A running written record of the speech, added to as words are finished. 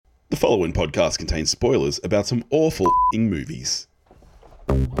following podcast contains spoilers about some awful movies.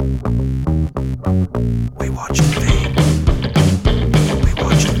 We watch a thing. We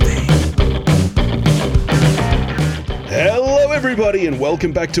watch a thing. Hello everybody and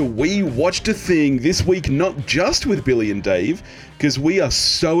welcome back to We Watched a Thing. This week not just with Billy and Dave, because we are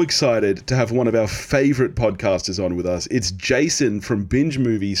so excited to have one of our favourite podcasters on with us. It's Jason from Binge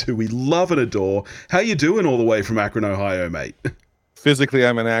Movies, who we love and adore. How you doing all the way from Akron, Ohio, mate? Physically,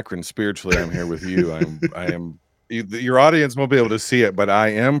 I'm in Akron. Spiritually, I'm here with you. I am. Your audience won't be able to see it, but I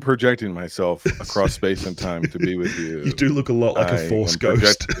am projecting myself across space and time to be with you. You do look a lot like a Force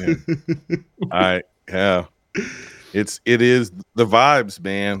ghost. Yeah. It is the vibes,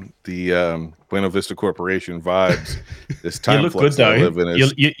 man. The Buena Vista Corporation vibes. This time you look good though.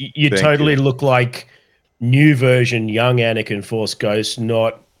 You totally look like new version young Anakin Force Ghost,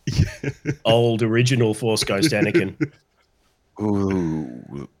 not old original Force Ghost Anakin.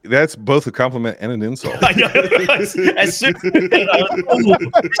 Ooh, that's both a compliment and an insult. I know. As soon as this could be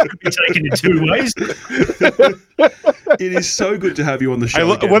taken in two ways. It is so good to have you on the show.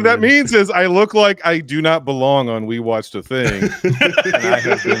 What that means is I look like I do not belong on We Watched a Thing. And I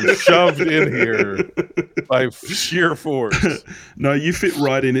have been shoved in here by sheer force. No, you fit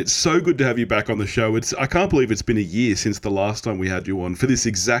right in. It's so good to have you back on the show. I can't believe it's been a year since the last time we had you on for this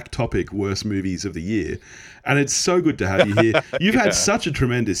exact topic, worst movies of the year. And it's so good to have you here. You've had such a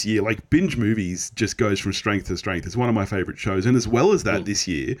tremendous year. Like, Binge Movies just goes from strength to strength. It's one of my favorite shows. And as well as that, this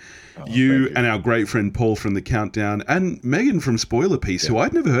year, you and our great friend Paul from The Countdown and Megan from Spoiler Piece, who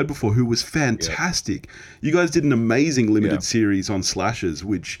I'd never heard before, who was fantastic. You guys did an amazing limited series on slashers,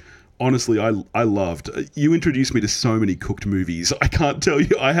 which honestly I loved. You introduced me to so many cooked movies. I can't tell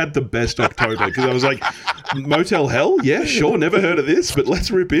you. I had the best October because I was like, Motel Hell? Yeah, sure. Never heard of this, but let's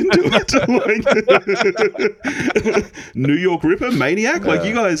rip into it. Like, New York Ripper, Maniac. Like,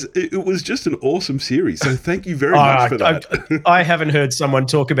 you guys, it was just an awesome series. So thank you very much for that. I haven't heard someone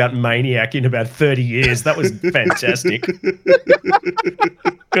talk about Maniac in about 30 years. That was fantastic.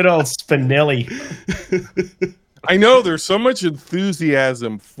 Good old Spinelli. I know there's so much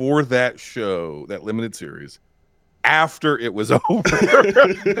enthusiasm for that show, that limited series, after it was over.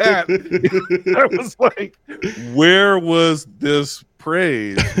 I was like, where was this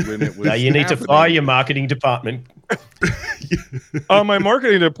praise when it was Now you need to fire your marketing department. My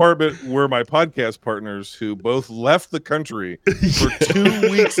marketing department were my podcast partners who both left the country for 2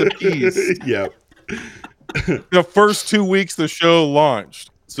 weeks apiece. Yeah. The first 2 weeks the show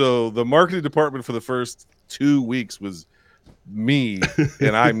launched. So the marketing department for the first 2 weeks was me,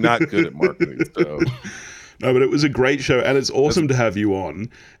 and I'm not good at marketing. So. No, but it was a great show, and it's awesome to have you on.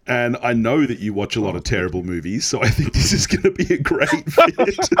 And I know that you watch a lot of terrible movies, so I think this is going to be a great fit.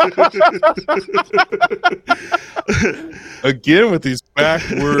 Again, with these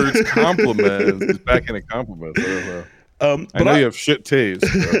backwards compliments, backhand compliments. I know you have shit taste.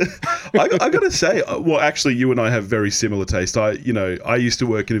 I got to say, well, actually, you and I have very similar taste. I used to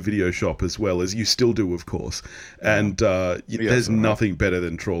work in a video shop as well, as you still do, of course. And there's nothing better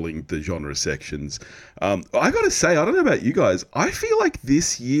than trawling the genre sections. I got to say, I don't know about you guys, I feel like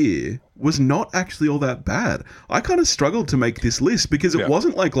this year was not actually all that bad. I kind of struggled to make this list because it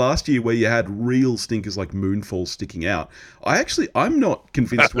wasn't like last year where you had real stinkers like Moonfall sticking out. I'm not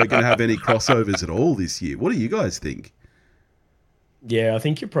convinced we're going to have any crossovers at all this year. What do you guys think? Yeah, I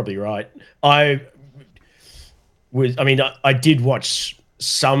think you're probably right. I did watch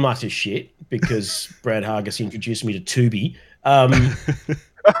some utter shit because Brad Hargis introduced me to Tubi.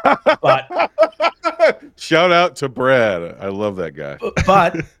 But shout out to Brad. I love that guy.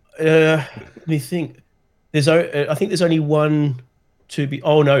 But let me think. I think there's only one Tubi.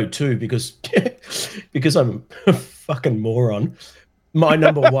 Oh no, two because I'm a fucking moron. My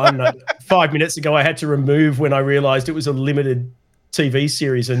number one 5 minutes ago I had to remove when I realized it was a limited TV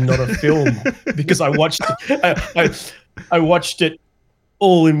series and not a film because I watched it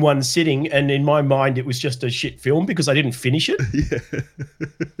all in one sitting, and in my mind it was just a shit film because I didn't finish it.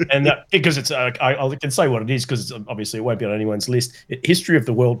 And because it's I can say what it is because obviously it won't be on anyone's list. History of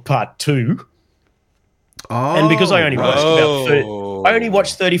the World Part 2. And because I only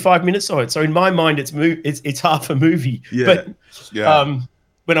watched 35 minutes of it, so in my mind it's half a movie. But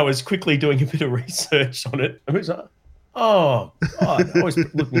when I was quickly doing a bit of research on it, I was like, oh God, I was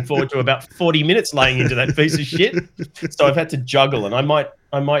looking forward to about 40 minutes laying into that piece of shit. So I've had to juggle, and I might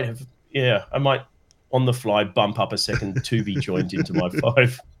on the fly bump up a second Tubi joint into my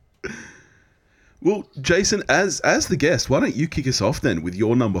 5. Well, Jason, as the guest, why don't you kick us off then with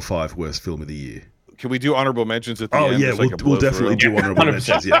your number 5 worst film of the year? can we do honorable mentions at the Oh end? yeah, just so I can we'll blow definitely through do them? honorable 100%.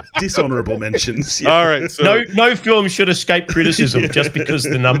 mentions. Yeah, dishonorable mentions. Yeah. All right. So, No film should escape criticism just because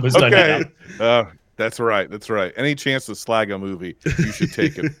the numbers don't add okay. up. That's right. That's right. Any chance to slag a movie, you should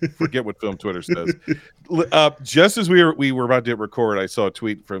take it. Forget what Film Twitter says. Just as we were about to record, I saw a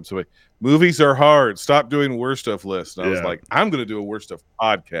tweet from somebody. Movies are hard. Stop doing worst stuff lists. And I was Yeah. like, I'm going to do a worst stuff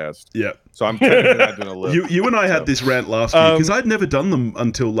podcast. Yeah. So I'm technically not doing a list. You and I had this rant last year because I'd never done them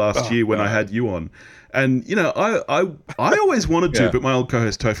until last year when I God. had you on. And you know, I always wanted to, Yeah. but my old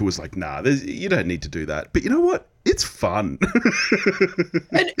co-host Tofu was like, "Nah, you don't need to do that." But you know what? It's fun.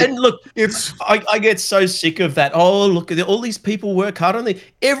 And look, I get so sick of that. Oh, look, all these people work hard on it.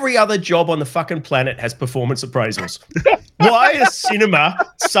 Every other job on the fucking planet has performance appraisals. Why is cinema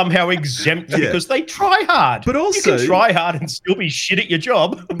somehow exempt because they try hard? But also, you can try hard and still be shit at your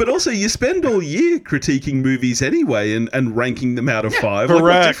job. But also, you spend all year critiquing movies anyway and ranking them out of 5. Like, what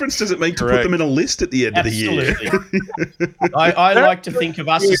Correct. difference does it make to put them in a list at the end of the year? Absolutely. I like to think of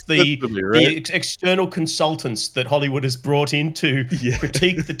us as the Right? external consultants that Hollywood has brought in to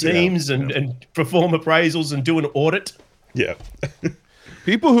critique the teams and perform appraisals and do an audit. Yeah.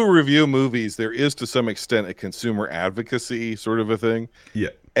 People who review movies, there is to some extent a consumer advocacy sort of a thing. Yeah.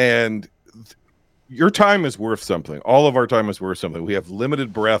 And your time is worth something. All of our time is worth something. We have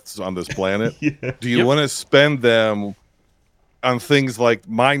limited breaths on this planet. Do you want to spend them on things like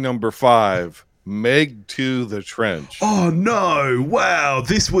my number 5, Meg 2: The Trench? Oh no! Wow,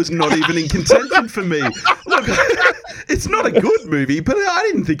 this was not even in contention for me. Look, it's not a good movie, but I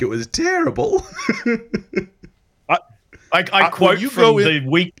didn't think it was terrible. I quote from the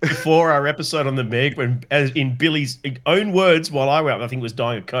week before our episode on the Meg, when, as in Billy's own words, while I think was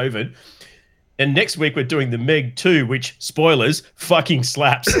dying of COVID. And next week we're doing the Meg 2, which, spoilers, fucking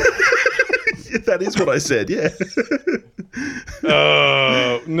slaps. That is what I said. Yeah.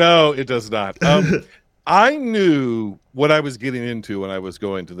 No, it does not. I knew what I was getting into when I was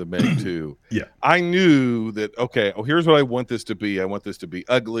going to the Meg 2. Yeah. I knew that, okay, here's what I want this to be. I want this to be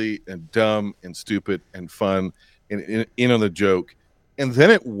ugly and dumb and stupid and fun and in on the joke. And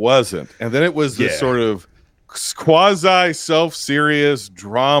then it wasn't. And then it was this sort of quasi self-serious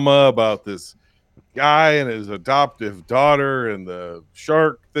drama about this guy and his adoptive daughter and the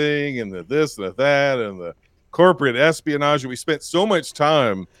shark thing and the this and the that and the corporate espionage. We spent so much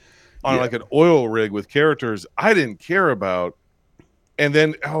time on like an oil rig with characters I didn't care about. And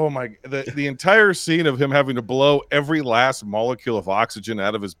then, the entire scene of him having to blow every last molecule of oxygen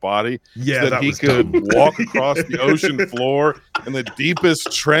out of his body so that he could walk across the ocean floor in the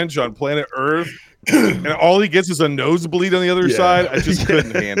deepest trench on planet Earth. And all he gets is a nosebleed on the other side. I just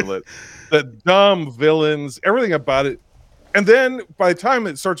couldn't handle it. The dumb villains, everything about it. And then by the time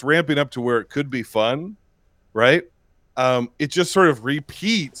it starts ramping up to where it could be fun, right? It just sort of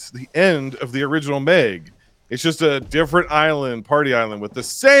repeats the end of the original Meg. It's just a different island, party island, with the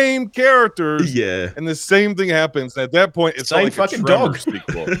same characters. Yeah. And the same thing happens. At that point, it's Same like fucking a Tremors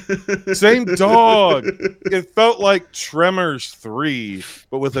sequel. Same dog. It felt like Tremors 3,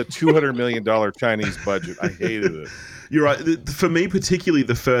 but with a $200 million Chinese budget. I hated it. You're right. For me, particularly,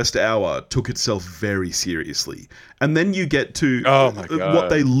 the first hour took itself very seriously. And then you get to what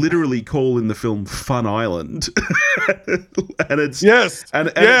they literally call in the film Fun Island. And it's and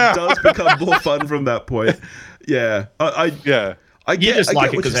it does become more fun from that point. Yeah. I You just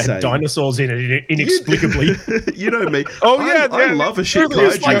like it because it had dinosaurs in it inexplicably. You know me. I love a shit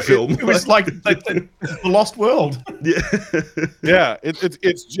kaiju film. It was like the Lost World. Yeah.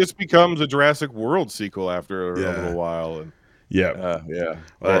 It just becomes a Jurassic World sequel after a little while. And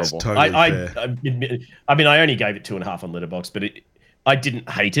That's totally fair. I mean, I only gave it 2.5 on Letterboxd, but I didn't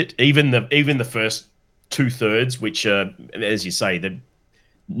hate it. Even the first 2/3, which, as you say, the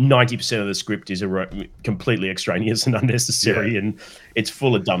 90% of the script is completely extraneous and unnecessary, and it's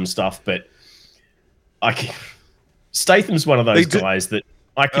full of dumb stuff. But Statham's one of those guys that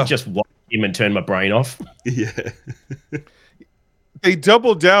I could just watch him and turn my brain off. Yeah. They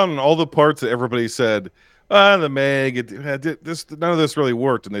doubled down on all the parts that everybody said, the Meg, none of this really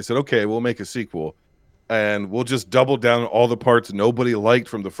worked. And they said, okay, we'll make a sequel. And we'll just double down on all the parts nobody liked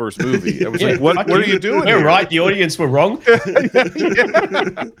from the first movie. I was like, what are you doing? You're right. The audience were wrong.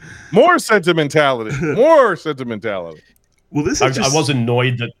 More sentimentality. Well, this is I was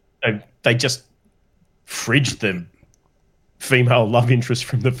annoyed that they just fridged the female love interest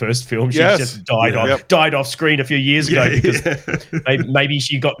from the first film. She just died off screen a few years ago because maybe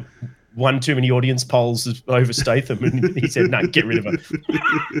she got one too many audience polls over Statham, and he said, "No, get rid of her."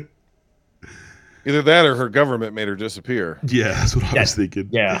 Either that or her government made her disappear. Yeah, that's what I was thinking.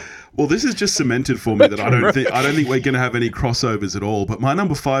 Yeah. Well, this is just cemented for me that I don't think we're going to have any crossovers at all. But my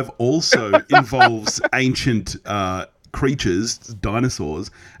number 5 also involves ancient creatures,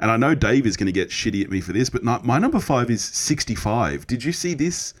 dinosaurs, and I know Dave is going to get shitty at me for this, but my number 5 is 65. Did you see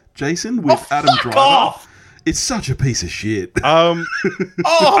this, Jason, with Adam Driver? Off! It's such a piece of shit. Oh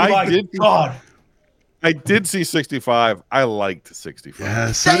my God. I did see 65. I liked 65.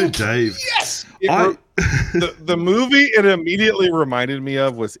 Yeah, so did Dave. Yes. The movie it immediately reminded me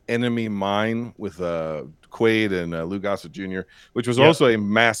of was Enemy Mine with Quaid and Lou Gossett Jr., which was also a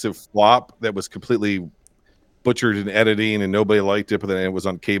massive flop that was completely butchered in editing and nobody liked it, but then it was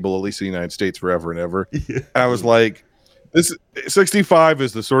on cable, at least in the United States, forever and ever. Yeah. And I was like, this 65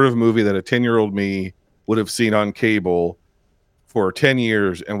 is the sort of movie that a 10-year-old me would have seen on cable for 10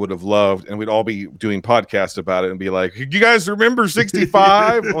 years and would have loved, and we'd all be doing podcasts about it and be like, you guys remember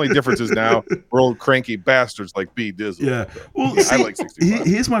 65? Only difference is now we're old cranky bastards like B Dizzle. Yeah. Well, I like 65.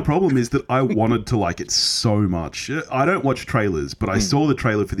 Here's my problem is that I wanted to like it so much. I don't watch trailers, but I saw the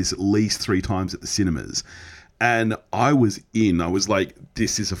trailer for this at least 3 times at the cinemas. And I was in. I was like,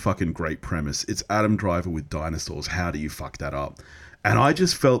 this is a fucking great premise. It's Adam Driver with dinosaurs. How do you fuck that up? And I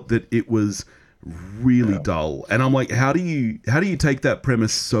just felt that it was really dull. And I'm like, how do you take that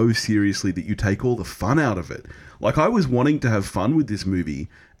premise so seriously that you take all the fun out of it? Like, I was wanting to have fun with this movie,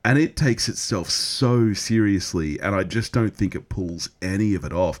 and it takes itself so seriously, and I just don't think it pulls any of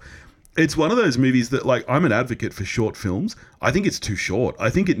it off. It's one of those movies that, like, I'm an advocate for short films. I think it's too short. I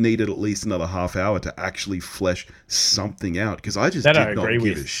think it needed at least another half hour to actually flesh something out, because I just did not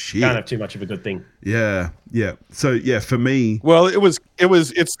give a shit. Can't have too much of a good thing. Yeah. So yeah, for me, well,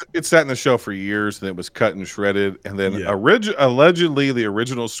 it sat in the show for years, and it was cut and shredded, and then allegedly the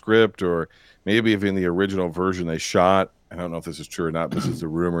original script, or maybe even the original version they shot, I don't know if this is true or not, this is a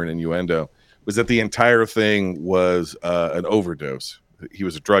rumor and innuendo, was that the entire thing was an overdose. He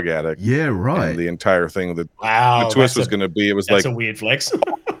was a drug addict. Yeah, right. And the entire thing, the twist was going to be, that's a weird flex.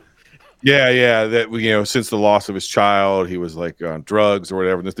 yeah. That, since the loss of his child, he was like on drugs or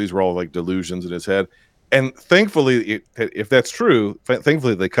whatever. These were all like delusions in his head. And thankfully, if that's true,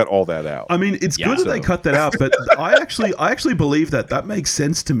 thankfully they cut all that out. I mean, it's good that they cut that out, but I actually believe that makes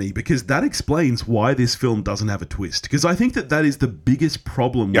sense to me, because that explains why this film doesn't have a twist. Because I think that is the biggest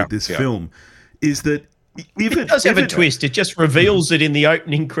problem with this film, is that if it does have a twist, it just reveals it in the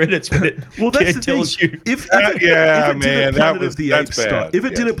opening credits when it tells you. If it did it Planet of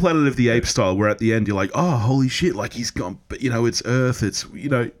the Apes style, where at the end you're like, oh, holy shit, like he's gone, but it's Earth, it's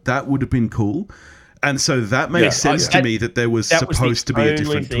that would have been cool. And so that makes sense to me that there was supposed to be a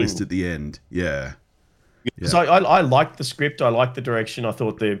different twist at the end. Yeah. So I liked the script. I liked the direction. I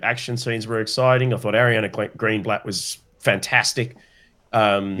thought the action scenes were exciting. I thought Ariana Greenblatt was fantastic.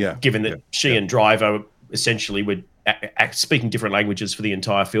 Given that she and Driver essentially were speaking different languages for the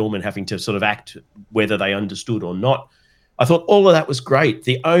entire film and having to sort of act whether they understood or not. I thought all of that was great.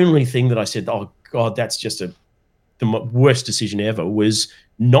 The only thing that I said, oh God, that's just the worst decision ever, was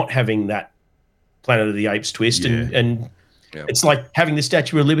not having that Planet of the Apes twist. And it's like having the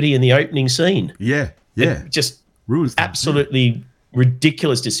Statue of Liberty in the opening scene. Yeah. It just ruins absolutely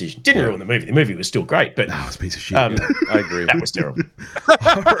ridiculous decision. Didn't ruin the movie. The movie was still great, but it's a piece of shit. I agree. That was terrible.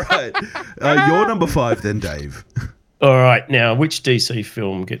 All right. Your number 5 then, Dave. All right. Now, which DC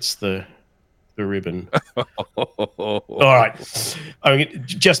film gets the ribbon? All right. I mean,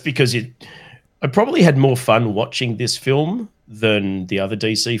 just because I probably had more fun watching this film than the other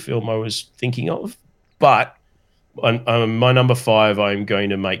DC film I was thinking of. But on my number 5, I'm going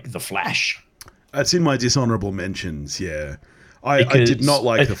to make The Flash. That's in my dishonorable mentions, yeah. I did not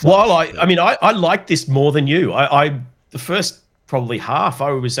like The Flash. Well, I liked this more than you. The first probably half,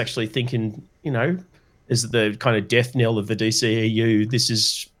 I was actually thinking, as the kind of death knell of the DCEU, this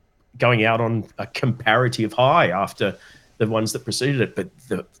is going out on a comparative high after the ones that preceded it. But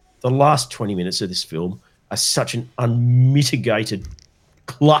the last 20 minutes of this film are such an unmitigated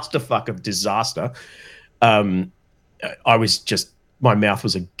clusterfuck of disaster. I was just, my mouth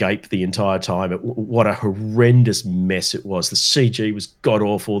was agape the entire time. What a horrendous mess it was. The CG was god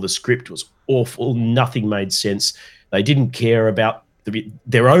awful. The script was awful. Nothing made sense. They didn't care about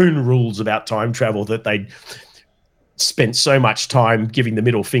their own rules about time travel, that they spent so much time giving the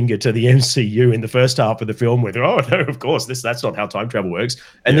middle finger to the MCU in the first half of the film with, oh no, of course, that's not how time travel works.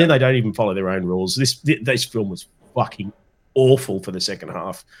 And then they don't even follow their own rules. This film was fucking awful for the second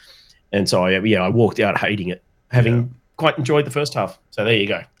half. And so I walked out hating it, having quite enjoyed the first half. So there you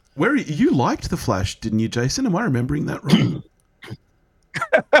go. You liked The Flash, didn't you, Jason? Am I remembering that wrong?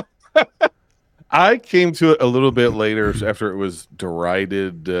 I came to it a little bit later after it was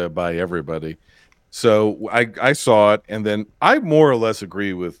derided by everybody. So I saw it, and then I more or less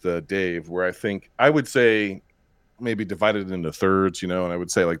agree with Dave, where I think I would say maybe divided into thirds, and I would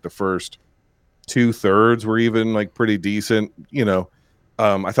say like the first 2/3 were even like pretty decent.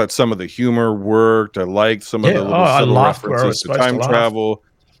 I thought some of the humor worked. I liked some of the little I subtle laughed where I was references to supposed to time laugh. travel.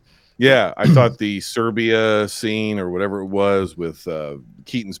 Yeah, I thought the Serbia scene or whatever it was with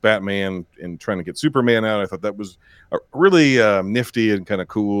Keaton's Batman and trying to get Superman out, I thought that was really nifty and kind of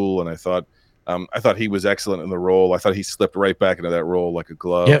cool. And I thought he was excellent in the role. I thought he slipped right back into that role like a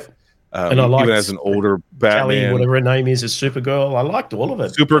glove. Yep. And I liked even as an older Kelly, Batman. whatever her name is Supergirl. I liked all of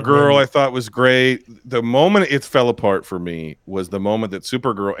it. Supergirl, I thought was great. The moment it fell apart for me was the moment that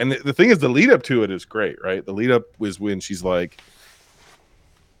Supergirl, and the thing is, the lead up to it is great, right? The lead up was when she's like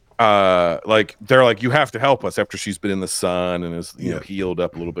they're like, you have to help us after she's been in the sun and is healed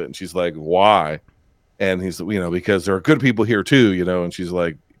up a little bit, and she's like, why? And he's because there are good people here too, and she's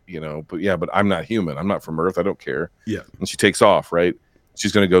like, but I'm not human. I'm not from Earth. I don't care. Yeah. And she takes off, right?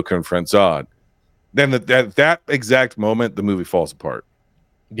 She's going to go confront Zod. Then that exact moment, the movie falls apart.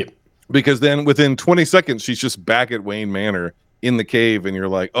 Yep. Because then within 20 seconds, she's just back at Wayne Manor in the cave, and you're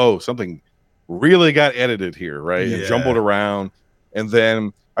like, oh, something really got edited here, right? Yeah. And jumbled around. And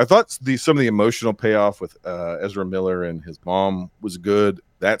then I thought some of the emotional payoff with Ezra Miller and his mom was good.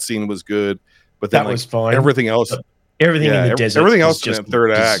 That scene was good. But then that was fine. Everything else. Everything in the desert. Everything else in just that third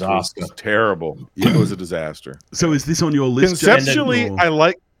act disaster. was terrible. It was a disaster. So is this on your list? Conceptually, Jason, I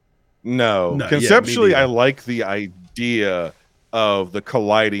like. No, conceptually, I like the idea of the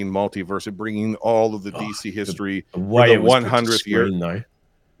colliding multiverse and bringing all of the DC history the way for the 100th year. Though.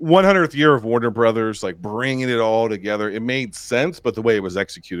 100th year of Warner Brothers, like bringing it all together. It made sense, but the way it was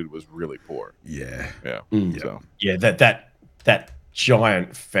executed was really poor. Yeah. So. Yeah, that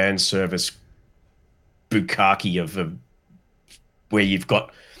giant fan service bukkake of where you've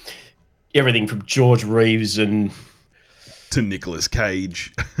got everything from George Reeves and to Nicolas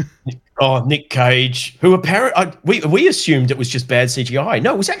Cage. Nick Cage, who apparently we assumed it was just bad CGI.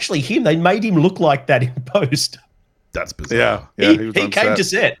 No, it was actually him. They made him look like that in post. That's bizarre. Yeah, he came to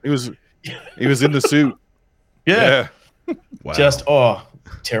set. He was in the suit. Yeah. Wow. Just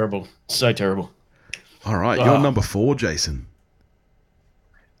terrible. So terrible. All right, you're number 4, Jason.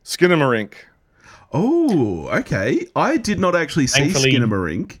 Skinamarink. Oh, okay. I did not actually see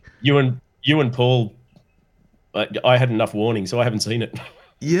Skinamarink. You and Paul, I had enough warning, so I haven't seen it.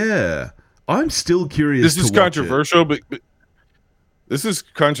 Yeah, I'm still curious. This is controversial, but this is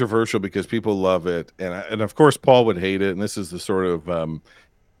controversial because people love it, and of course Paul would hate it. And this is the sort of I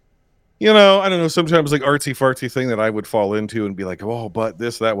don't know, sometimes like artsy fartsy thing that I would fall into and be like, oh, but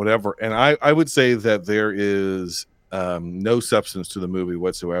this, that, whatever. And I would say that there is no substance to the movie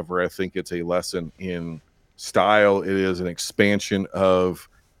whatsoever. I think it's a lesson in style. It is an expansion of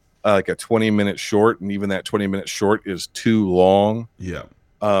like a 20-minute short, and even that 20-minute short is too long. Yeah.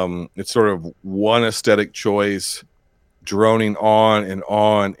 It's sort of one aesthetic choice droning on and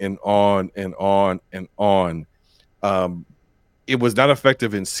on and on and on and on. It was not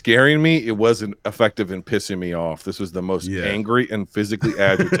effective in scaring me. It wasn't effective in pissing me off. This was the most angry and physically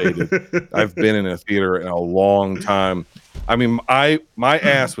agitated I've been in a theater in a long time. I mean, my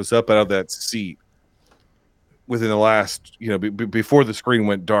ass was up out of that seat within the last, before the screen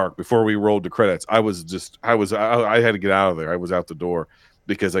went dark, before we rolled the credits. I had to get out of there. I was out the door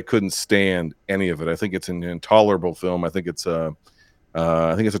because I couldn't stand any of it. I think it's an intolerable film. I think it's a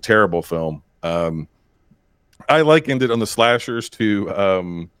terrible film. I likened it on the slashers to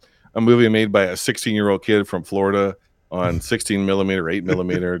a movie made by a 16-year-old kid from Florida on 16 millimeter, 8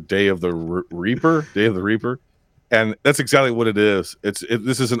 millimeter, Day of the Reaper. And that's exactly what it is.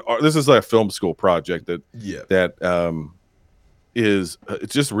 This is like a film school project that is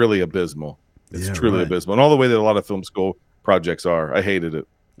it's just really abysmal. It's truly abysmal, and all the way that a lot of film school projects are. I hated it.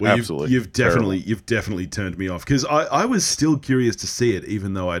 Well, absolutely. You've definitely turned me off, because I was still curious to see it,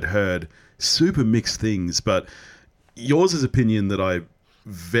 even though I'd heard super mixed things. But yours is opinion that I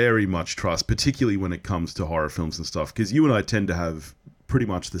very much trust, particularly when it comes to horror films and stuff, because you and I tend to have pretty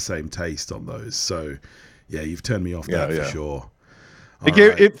much the same taste on those. So yeah, you've turned me off for sure.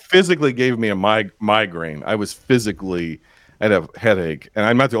 It physically gave me a migraine. I had a headache, and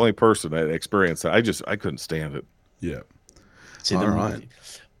I'm not the only person that experienced that. I couldn't stand it. Yeah. See,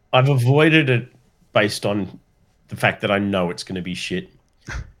 I've avoided it based on the fact that I know it's going to be shit.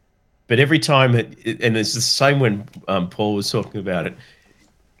 But every time and it's the same when Paul was talking about it,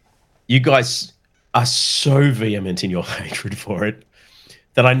 you guys are so vehement in your hatred for it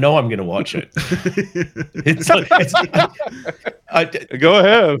that I know I'm going to watch it. Go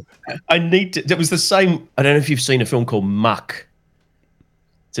ahead. I need to. It was the same. I don't know if you've seen a film called Muck.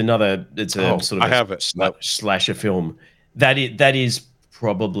 It's a sort I of have it. Nope. slasher film. That is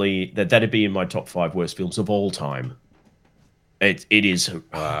probably that'd be in my top 5 worst films of all time. It is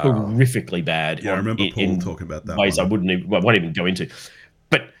horrifically bad. Yeah, I remember Paul in talking about that ways one. I won't even go into.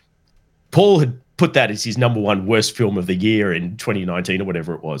 But Paul had put that as his number 1 worst film of the year in 2019 or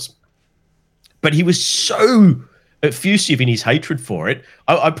whatever it was. But he was so effusive in his hatred for it.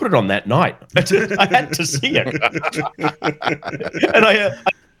 I put it on that night. I had to see it. And I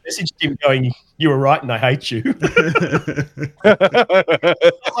messaged him going, "You were right and I hate you." Like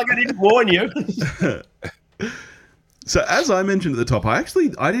I didn't warn you. So as I mentioned at the top, I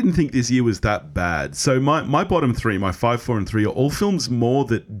didn't think this year was that bad. So my bottom 3, my 5, 4, and 3 are all films more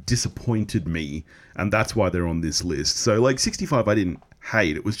that disappointed me, and that's why they're on this list. So like 65, I didn't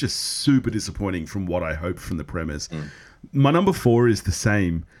hate. It was just super disappointing from what I hoped from the premise. My number 4 is the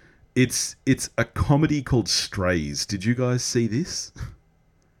same. It's a comedy called Strays. Did you guys see this?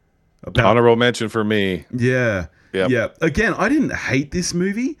 Honorable mention for me. Yeah. Yep. Yeah. Again, I didn't hate this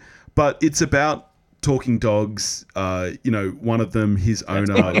movie, but it's about talking dogs. One of them, his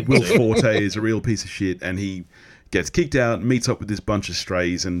owner, Will Forte, is a real piece of shit, and he gets kicked out, meets up with this bunch of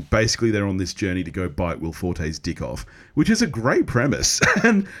strays, and basically they're on this journey to go bite Will Forte's dick off, which is a great premise.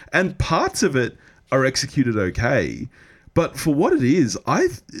 and parts of it are executed okay. But for what it is, I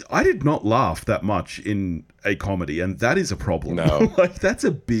did not laugh that much in a comedy, and that is a problem. No. Like, that's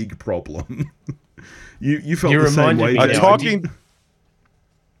a big problem. You felt You the same reminded way. me Dave?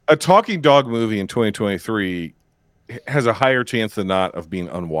 A talking dog movie in 2023 has a higher chance than not of being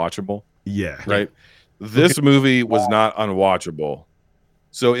unwatchable. Yeah. Right. This movie was not unwatchable.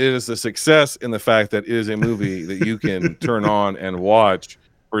 So it is a success in the fact that it is a movie that you can turn on and watch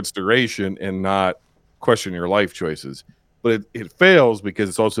for its duration and not question your life choices. But it fails because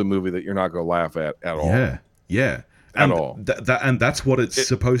it's also a movie that you're not going to laugh at all. Yeah. Yeah. At all. And that's what it's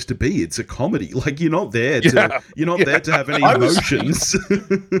supposed to be. It's a comedy. Like, you're not there to there to have any emotions.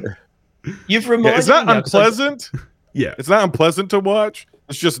 You've reminded it's not me unpleasant. Yeah. It's not unpleasant to watch.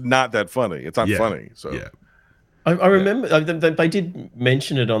 It's just not that funny. It's not funny. So yeah. I remember they did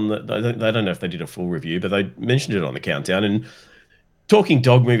mention it on the. I don't know if they did a full review, but they mentioned it on the countdown. And talking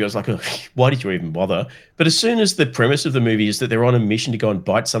dog movie, I was like, oh, why did you even bother? But as soon as the premise of the movie is that they're on a mission to go and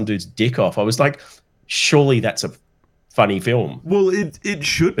bite some dude's dick off, I was like, surely that's a funny film. Well, it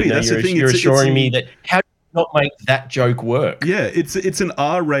should be. That's the thing. You're assuring me that how do you not make that joke work? Yeah, it's an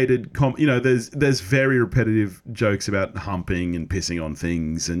R-rated there's very repetitive jokes about humping and pissing on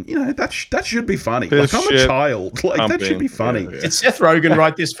things, and that should be funny. Piss, like, I'm shit, a child. Like, humping. that should be funny. Yeah. Did Seth Rogen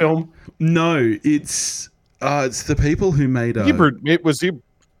write this film? No, it's the people who made Was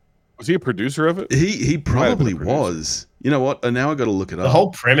he a producer of it? He probably was. You know what? And now I got to look it up. The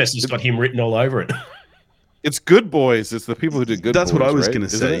whole premise has got him written all over it. It's Good Boys. It's the people who did Good Boys. That's what I was right? going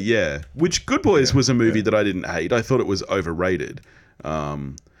to say. Yeah. Which Good Boys was a movie that I didn't hate. I thought it was overrated.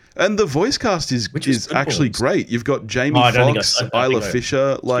 And the voice cast is actually great. You've got Jamie Foxx, Isla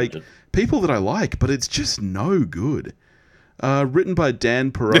Fisher, like people that I like, but it's just no good. Written by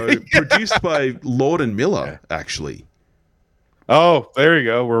Dan Perot, produced by Lord and Miller, actually. Oh, there you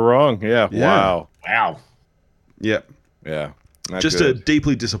go. We're wrong. Yeah. Yeah. Wow. Yep. Yeah. Not Just good. a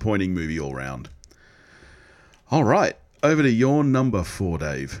deeply disappointing movie all round. All right. Over to your number 4,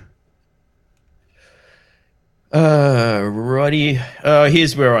 Dave. Righty.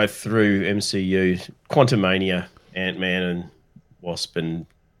 Here's where I threw MCU, Quantumania, Ant-Man and Wasp and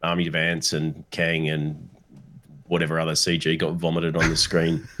Army of Ants and Kang and whatever other CG got vomited on the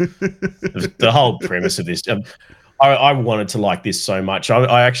screen. The whole premise of this. I wanted to like this so much.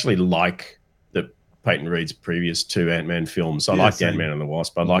 I actually like Peyton Reed's previous 2 Ant-Man films. I liked Ant-Man and the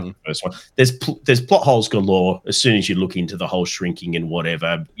Wasp. I liked the first one. There's plot holes galore as soon as you look into the whole shrinking and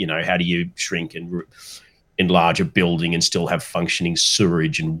whatever. How do you shrink and enlarge a building and still have functioning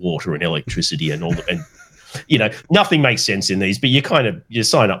sewerage and water and electricity and all nothing makes sense in these, but you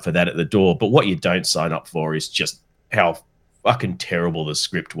sign up for that at the door. But what you don't sign up for is just how fucking terrible the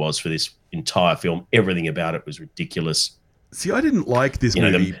script was for this entire film. Everything about it was ridiculous. See, I didn't like this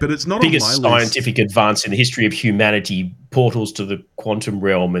movie, but it's not on my list. Biggest scientific advance in the history of humanity, portals to the quantum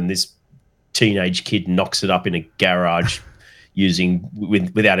realm, and this teenage kid knocks it up in a garage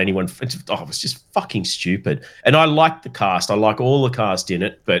without anyone. It was just fucking stupid. And I like the cast. I like all the cast in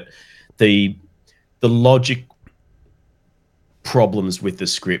it, but the logic problems with the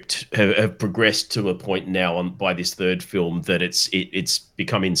script have progressed to a point now by this third film that it's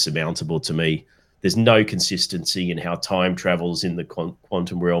become insurmountable to me. There's no consistency in how time travels in the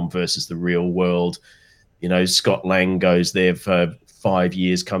quantum realm versus the real world. Scott Lang goes there for 5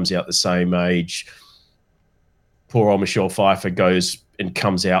 years, comes out the same age. Poor old Michelle Pfeiffer goes and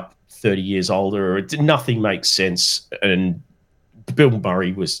comes out 30 years older. Nothing makes sense. And Bill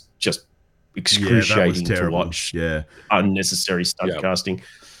Murray was just excruciating to terrible. watch. Yeah. Unnecessary stunt casting.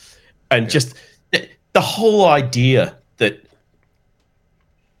 And just the whole idea that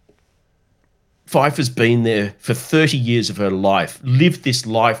Pfeiffer's been there for 30 years of her life, lived this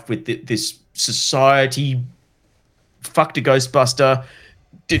life with this society, fucked a Ghostbuster,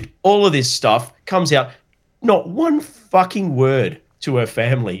 did all of this stuff, comes out, not one fucking word to her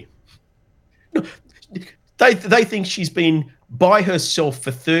family. No, they think she's been by herself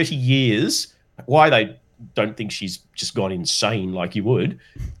for 30 years. Why they don't think she's just gone insane like you would,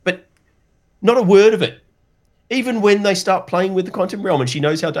 but not a word of it. Even when they start playing with the quantum realm and she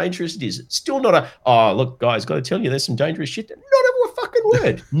knows how dangerous it is, it's still not oh, look, guys, got to tell you, there's some dangerous shit. Not a fucking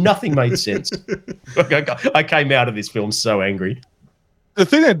word. Nothing made sense. I came out of this film so angry. The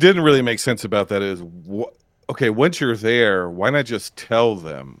thing that didn't really make sense about that is, okay, once you're there, why not just tell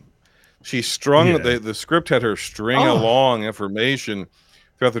them? She strung, the script had her string along information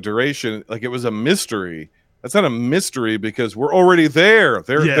throughout the duration. Like it was a mystery. That's not a mystery because we're already there.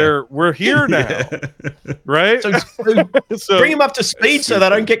 We're here now, right? So bring them up to speed so they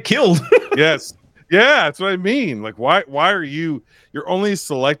don't get killed. Yes, yeah, that's what I mean. Like, why are you're only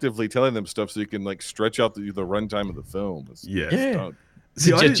selectively telling them stuff so you can like stretch out the runtime of the film?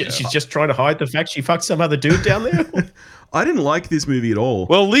 She's just trying to hide the fact she fucked some other dude down there. I didn't like this movie at all.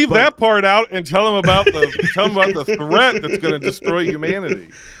 Well, leave that part out and tell them about the threat that's going to destroy humanity.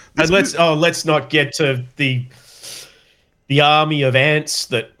 And let's not get to the army of ants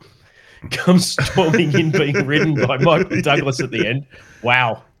that comes storming in, being ridden by Michael Douglas at the end.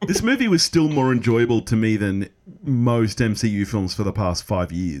 Wow. This movie was still more enjoyable to me than most MCU films for the past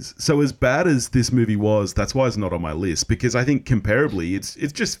 5 years. So as bad as this movie was, that's why it's not on my list, because I think comparably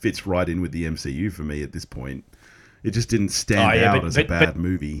it just fits right in with the MCU for me at this point. It just didn't stand out as a bad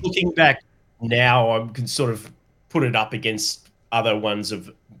movie. Looking back now, I can sort of put it up against other ones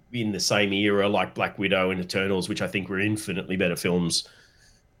in the same era, like Black Widow and Eternals, which I think were infinitely better films.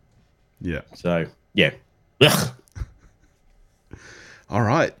 Yeah. So, yeah. Ugh. All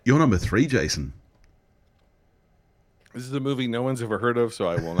right. You're number 3, Jason. This is a movie no one's ever heard of, so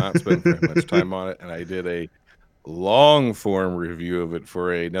I will not spend very much time on it. And I did a long-form review of it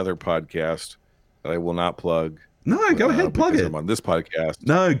for another podcast that I will not plug. No, go ahead, plug it. I'm on this podcast.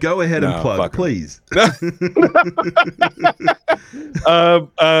 No, go ahead and plug, please.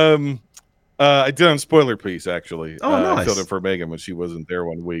 I did on Spoiler Piece, actually. Oh, nice. I filled it for Megan when she wasn't there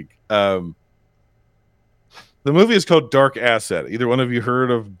one week. The movie is called Dark Asset. Either one of you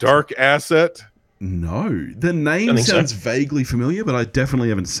heard of Dark Asset? No. The name sounds vaguely familiar, but I definitely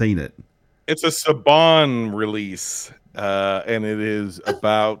haven't seen it. It's a Saban release, and it is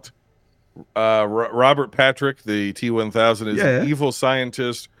about Robert Patrick, the T-1000, is an evil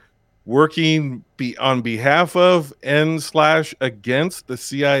scientist working on behalf of /against the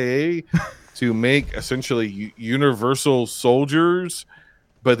CIA to make essentially universal soldiers.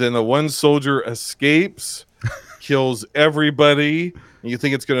 But then the one soldier escapes, kills everybody. And you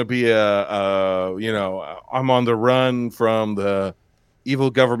think it's going to be I'm on the run from the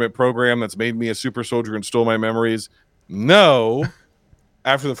evil government program that's made me a super soldier and stole my memories. No.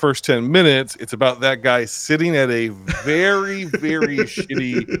 After the first 10 minutes, it's about that guy sitting at a very, very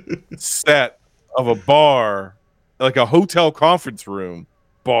shitty set of a bar, like a hotel conference room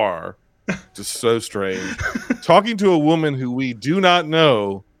bar. Just so strange. Talking to a woman who we do not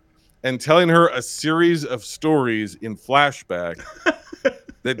know and telling her a series of stories in flashback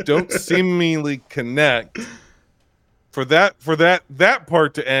that don't seemingly connect. For that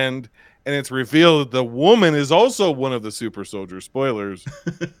part to end, and it's revealed that the woman is also one of the super soldier spoilers,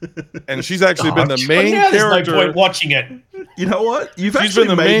 and she's actually been the main character. There's no point watching it. You know what? She's been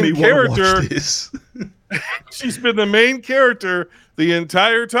the main character. She's been the main character the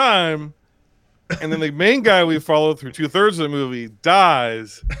entire time, and then the main guy we follow through 2/3 of the movie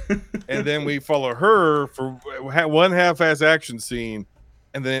dies, and then we follow her for one half-ass action scene,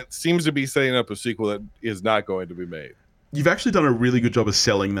 and then it seems to be setting up a sequel that is not going to be made. You've actually done a really good job of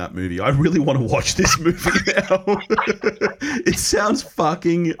selling that movie. I really want to watch this movie now. It sounds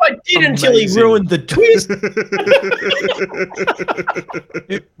fucking I did amazing. Until he ruined the twist.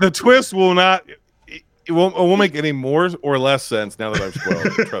 The twist will not... It won't make any more or less sense now that I've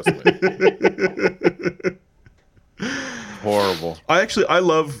spoiled it. Trust me. Horrible. I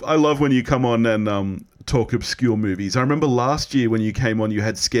love when you come on and talk obscure movies. I remember last year when you came on, you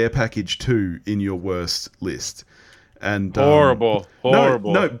had Scare Package 2 in your worst list. And horrible.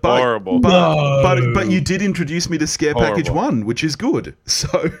 no, but, horrible. but you did introduce me to Scare Package Horrible. 1, which is good. So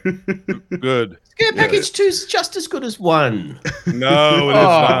Good. Scare Package 2 is just as good as 1. No, it is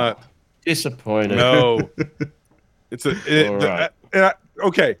Oh. not. Disappointed. No. It's All right.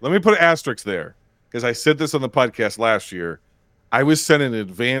 okay, let me put an asterisk there because I said this on the podcast last year. I was sent an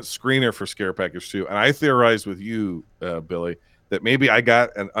advanced screener for Scare Package 2, and I theorized with you, Billy, that maybe I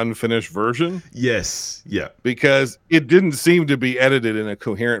got an unfinished version yes, yeah, because it didn't seem to be edited in a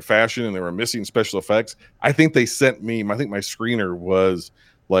coherent fashion and there were missing special effects. I think they sent me, I think my screener was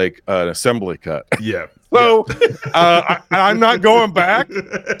like an assembly cut. yeah. So I'm not going back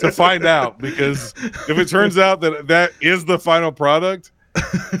to find out because if it turns out that that is the final product,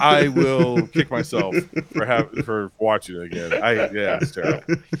 I will kick myself for watching it again. Yeah, it's terrible.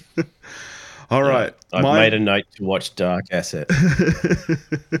 All right, I've made a note to watch Dark Asset.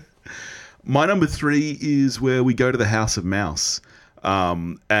 My number 3 is where we go to the House of Mouse.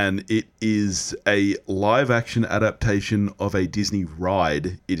 And it is a live-action adaptation of a Disney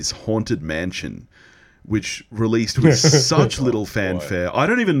ride. It is Haunted Mansion, which released with such little fanfare. I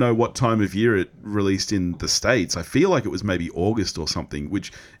don't even know what time of year it released in the States. I feel like it was maybe August or something,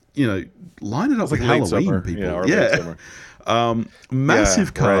 which, you know, line it up with like Halloween, people. Yeah.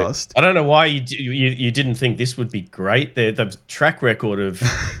 Massive cast. I don't know why you didn't think this would be great. The track record of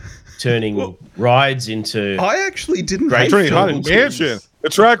turning rides into... I actually didn't Great. hate Turning films. Haunted Mansion. The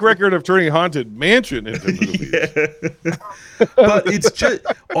track record of turning Haunted Mansion into movies. But it's just,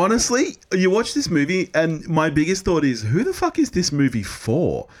 honestly, you watch this movie and my biggest thought is, who the fuck is this movie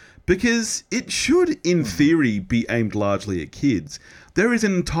for? Because it should, in theory, be aimed largely at kids. There is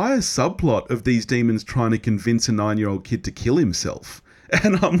an entire subplot of these demons trying to convince a 9-year-old kid to kill himself.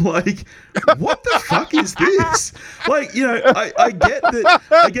 And I'm like, what the fuck is this? Like, you know, I get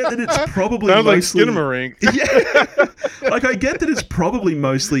that it's probably Sounds like mostly... Skinamarink. Yeah. Like, I get that it's probably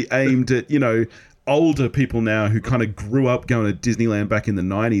mostly aimed at, you know, older people now who kind of grew up going to Disneyland back in the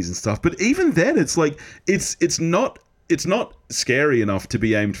 90s and stuff. But even then, it's like, it's not scary enough to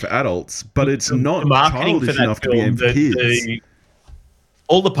be aimed for adults, but it's not childish enough to be aimed for kids.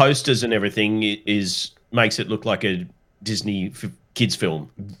 All the posters and everything makes it look like a Disney kids film.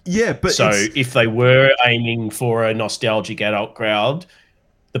 Yeah, but so if they were aiming for a nostalgic adult crowd,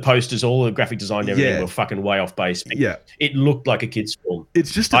 the posters, all the graphic design and everything were fucking way off base. It looked like a kids film.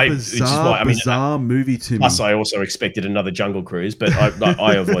 It's just a bizarre movie to me. Plus, I also expected another Jungle Cruise, but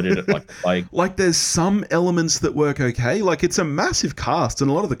I avoided it like the plague. Like, there's some elements that work okay. Like, it's a massive cast, and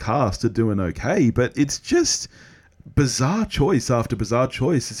a lot of the cast are doing okay, but it's just bizarre choice after bizarre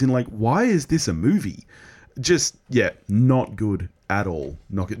choice. It's in like, why is this a movie? Just, not good at all.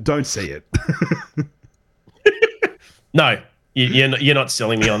 Not good. Don't see it. No, you're not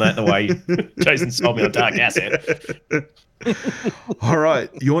selling me on that the way Jason sold me on Dark Asset. All right,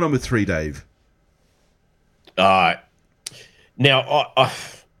 your number 3, Dave. All right. Now,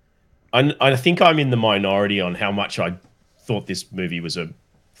 I think I'm in the minority on how much I thought this movie was a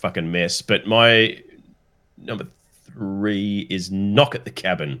fucking mess, but my number 3 is Knock at the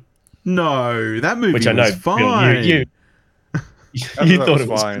Cabin. No, that movie which I know, was fine. You thought it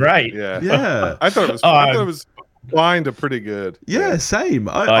was great. Yeah. I thought it was fine to pretty good. Yeah, same.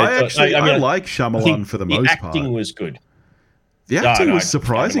 I like Shyamalan for the most part. The acting was good. The acting was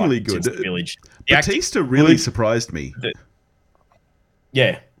surprisingly good. Batista really surprised me.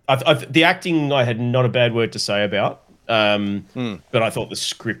 The acting I had not a bad word to say about, but I thought the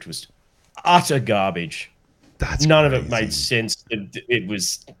script was utter garbage. None of it made sense. It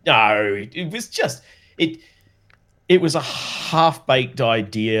was just it was a half-baked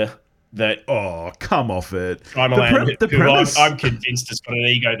idea that come off it. The premise, I'm convinced has got an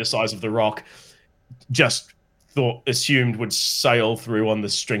ego the size of the Rock. Just assumed would sail through on the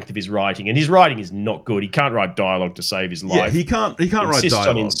strength of his writing, and his writing is not good. He can't write dialogue to save his life. Yeah, he can't write dialogue. Insists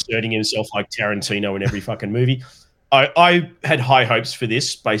on inserting himself like Tarantino in every fucking movie. I had high hopes for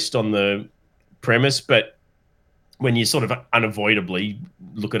this based on the premise, but when you sort of unavoidably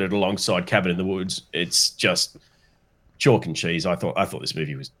look at it alongside Cabin in the Woods, it's just chalk and cheese. I thought this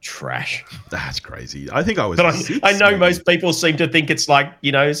movie was trash. That's crazy. I think I was. But I know most people seem to think it's like,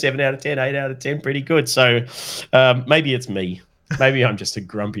 7 out of 10, 8 out of 10, pretty good. So maybe it's me. Maybe I'm just a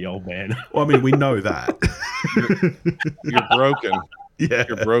grumpy old man. Well, I mean, we know that. You're broken. Yeah,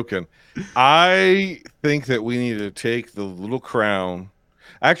 you're broken. I think that we need to take the little crown.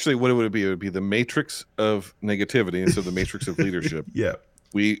 Actually, what would it be? It would be the matrix of negativity instead of the matrix of leadership. Yeah.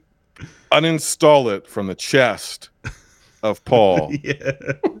 We uninstall it from the chest of Paul, Yeah.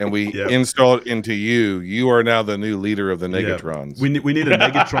 and we Yep. install it into you. You are now the new leader of the Yeah. Negatrons. We need a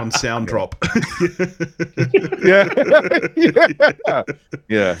Negatron sound drop.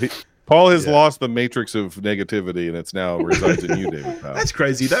 Yeah. Paul has Yeah. lost the matrix of negativity, and it's now resides in you, David Powell. That's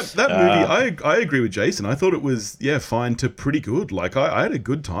crazy. That movie, I agree with Jason. I thought it was fine to pretty good. Like I had a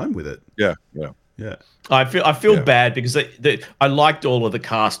good time with it. Yeah. Yeah. I feel Yeah. bad because I liked all of the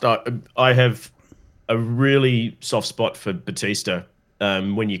cast. I have a really soft spot for Batista.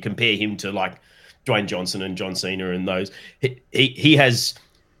 When you compare him to like Dwayne Johnson and John Cena and those, he has,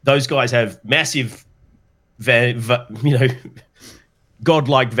 those guys have massive,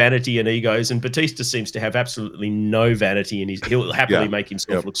 godlike vanity and egos, and Batista seems to have absolutely no vanity, and he'll happily make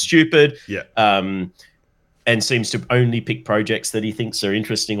himself look stupid. Yeah. And seems to only pick projects that he thinks are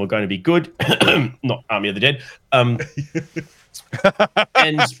interesting or going to be good. Not Army of the Dead. And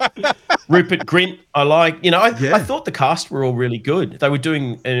Rupert Grint, I like. I thought the cast were all really good. They were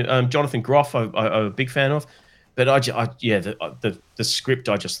doing Jonathan Groff. I'm a big fan of, but the script,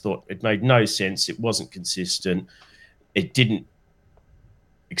 I just thought it made no sense. It wasn't consistent. It didn't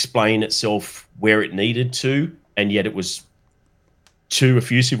explain itself where it needed to, and yet it was too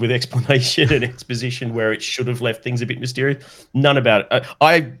effusive with explanation and exposition where it should have left things a bit mysterious. None about it.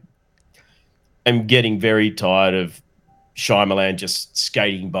 I am getting very tired of Shyamalan just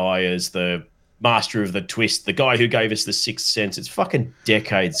skating by as the master of the twist, the guy who gave us The Sixth Sense. It's fucking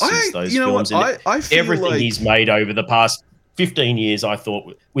decades since those films. I feel everything like he's made over the past 15 years, I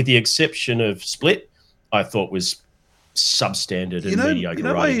thought, with the exception of Split, I thought was substandard and mediocre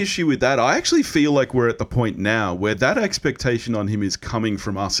my writing. issue with that, I actually feel like we're at the point now where that expectation on him is coming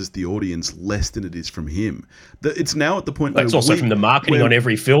from us as the audience less than it is from him. It's now at the point where it's also from the marketing on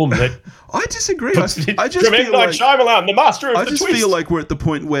every film that I disagree. I just from feel like Shyamalan, the master of I the just twist. feel like we're at the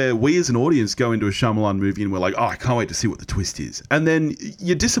point where we as an audience go into a Shyamalan movie and we're like, oh, I can't wait to see what the twist is. And then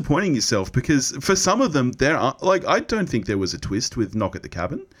you're disappointing yourself because for some of them, I don't think there was a twist with Knock at the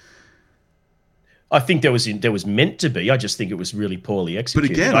Cabin. I think there was meant to be. I just think it was really poorly executed.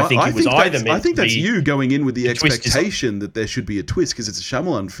 But again, I think it was either meant I think to that's be, you going in with the twist is- expectation that there should be a twist because it's a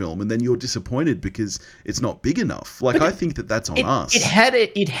Shyamalan film, and then you're disappointed because it's not big enough. Like, I think that's on us. It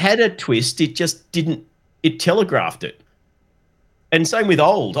had a twist. It just didn't. It telegraphed it. And same with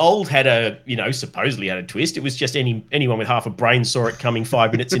Old. Old had supposedly had a twist. It was just anyone with half a brain saw it coming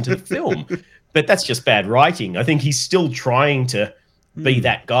 5 minutes into the film. But that's just bad writing. I think he's still trying to be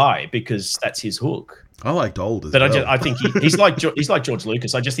that guy because that's his hook. I liked Old as but well. I think he's like George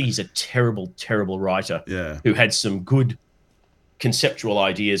Lucas. I just think he's a terrible, terrible writer. Yeah. Who had some good conceptual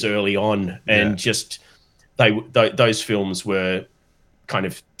ideas early on, and just those films were kind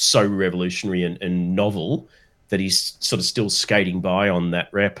of so revolutionary and novel that he's sort of still skating by on that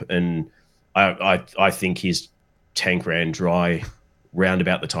rep. And I think his tank ran dry round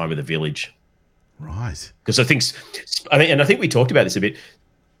about the time of The Village. Right. Because I think we talked about this a bit.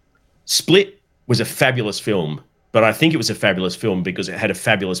 Split was a fabulous film, but I think it was a fabulous film because it had a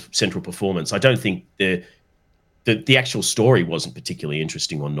fabulous central performance. I don't think the actual story wasn't particularly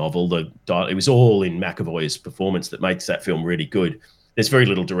interesting or novel. It was all in McAvoy's performance that makes that film really good. There's very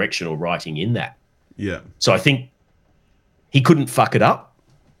little directional writing in that. Yeah. So I think he couldn't fuck it up.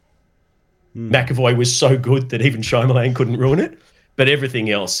 McAvoy was so good that even Shyamalan couldn't ruin it. But everything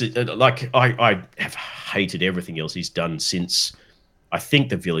else, I have hated everything else he's done since. I think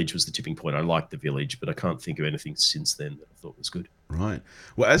The Village was the tipping point. I liked The Village, but I can't think of anything since then that I thought was good. Right.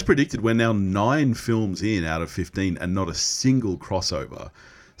 Well, as predicted, we're now 9 films in out of 15 and not a single crossover.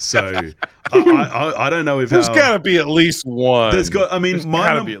 So I don't know if there's got to be at least one. There's got. I mean, There's my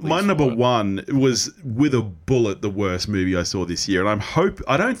gotta be at least number one was with a bullet the worst movie I saw this year, and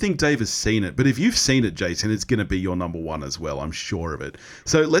I don't think Dave has seen it, but if you've seen it, Jason, it's going to be your number one as well. I'm sure of it.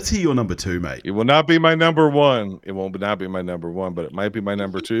 So let's hear your number two, mate. It will not be my number one. It won't not be my number one, but it might be my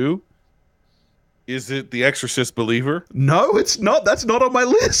number two. Is it The Exorcist Believer? No, it's not. That's not on my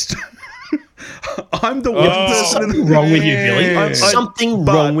list. I'm the one person. Something wrong with you, Billy. Something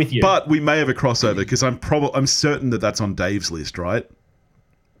wrong with you. But we may have a crossover because I'm certain that that's on Dave's list, right?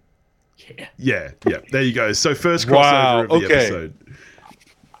 Yeah. There you go. So first crossover of the episode.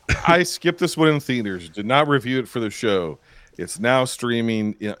 I skipped this one in theaters. Did not review it for the show. It's now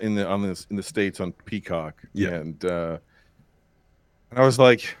streaming in the States on Peacock. Yeah. And I was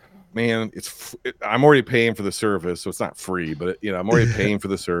like, man, I'm already paying for the service, so it's not free, but I'm already paying for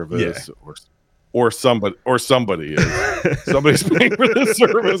the service, or somebody is. Somebody's paying for the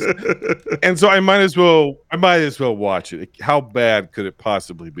service, and so I might as well watch it. How bad could it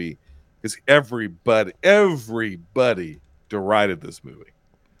possibly be? Because everybody derided this movie,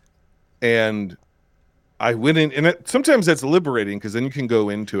 and I went in, and sometimes that's liberating because then you can go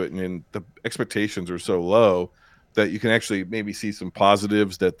into it, and the expectations are so low that you can actually maybe see some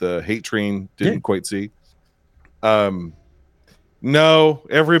positives that the hate train didn't quite see. No,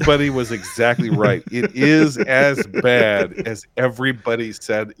 everybody was exactly right. It is as bad as everybody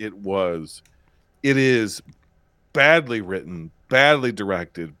said it was. It is badly written, badly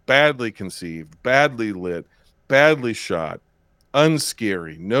directed, badly conceived, badly lit, badly shot,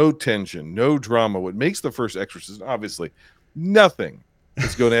 unscary, no tension, no drama. What makes the first Exorcist, obviously, nothing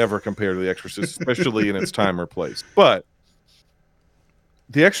is going to ever compare to The Exorcist, especially in its time or place. But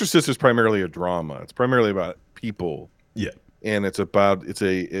The Exorcist is primarily a drama. It's primarily about people. Yeah. And it's about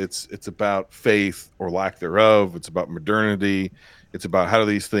faith or lack thereof. It's about modernity. It's about how do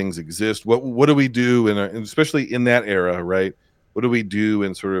these things exist? What do we do and especially in that era, right? What do we do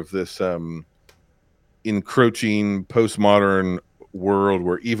in sort of this encroaching postmodern world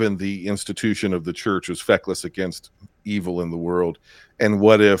where even the institution of the church is feckless against evil in the world? And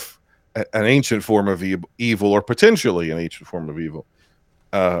what if an ancient form of evil, or potentially an ancient form of evil,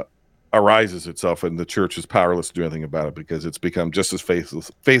 arises itself, and the church is powerless to do anything about it because it's become just as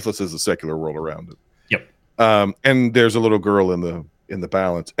faithless as the secular world around it. Yep. And there's a little girl in the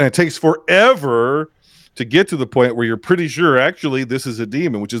balance, and it takes forever to get to the point where you're pretty sure actually this is a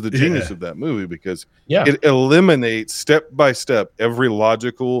demon, which is the genius of that movie, because it eliminates step by step every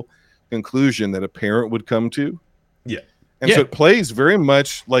logical conclusion that a parent would come to. And so it plays very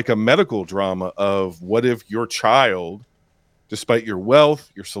much like a medical drama of what if your child, despite your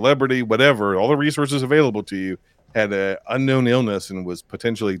wealth, your celebrity, whatever, all the resources available to you, had an unknown illness and was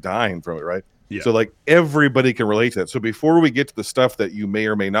potentially dying from it, right? So like everybody can relate to that. So before we get to the stuff that you may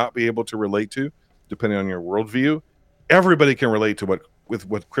or may not be able to relate to, depending on your worldview, everybody can relate to what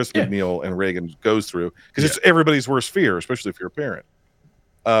Chris McNeil and Reagan goes through, because it's everybody's worst fear, especially if you're a parent.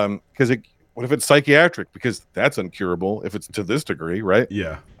 Because what if it's psychiatric? Because that's uncurable if it's to this degree, right?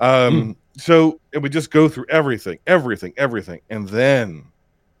 So it would just go through everything. And then,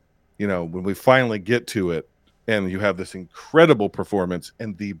 when we finally get to it and you have this incredible performance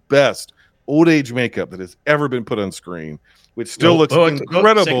and the best old age makeup that has ever been put on screen, which still looks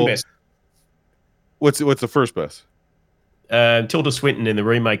incredible. What's the first best? Tilda Swinton in the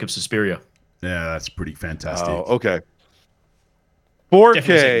remake of Suspiria. Yeah, that's pretty fantastic. Oh, okay.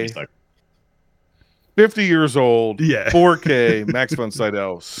 4K. 50 years old, 4K, Max von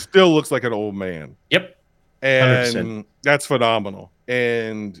Sydow, still looks like an old man. Yep. And 100%. That's phenomenal.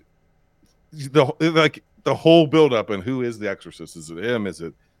 And the whole buildup, and who is the Exorcist? Is it him? Is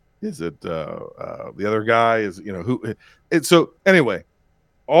it the other guy? Is who? So anyway,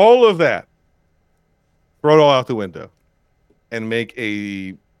 all of that, throw it all out the window, and make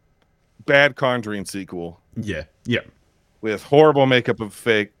a bad Conjuring sequel. With horrible makeup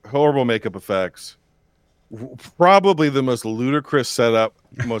effects. Probably the most ludicrous setup,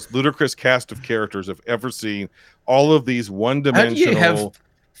 most ludicrous cast of characters I've ever seen. All of these one-dimensional. How do you have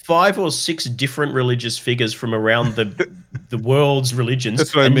 5 or 6 different religious figures from around the world's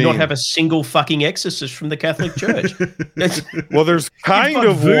religions not have a single fucking exorcist from the Catholic Church? Well, there's kind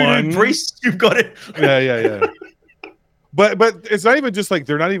of one. Priests, you've got it. Yeah. But it's not even just like,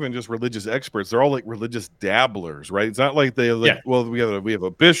 they're not even just religious experts. They're all like religious dabblers, right? It's not like well, we have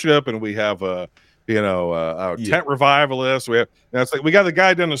a bishop and we have a tent revivalist. It's like we got the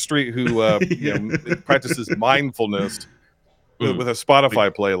guy down the street who practices mindfulness with a Spotify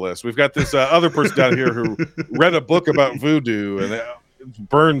playlist. We've got this other person down here who read a book about voodoo and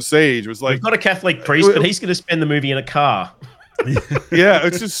burned sage. It was like, we've got a Catholic priest, but he's going to spend the movie in a car.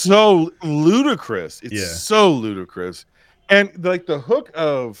 It's just so ludicrous. It's so ludicrous. And like the hook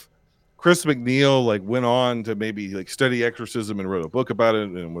of Chris McNeil went on to maybe study exorcism and wrote a book about it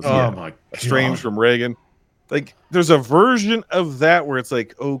and was estranged from Reagan. Like there's a version of that where it's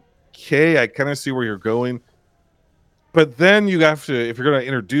like, okay, I kind of see where you're going. But then you have to, if you're going to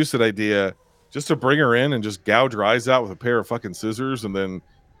introduce that idea, just to bring her in and just gouge her eyes out with a pair of fucking scissors, and then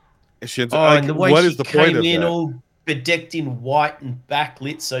she ends and the way what she is the point of came in that? all bedecked in white and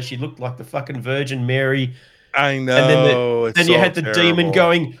backlit, so she looked like the fucking Virgin Mary. I know. And then you had the demon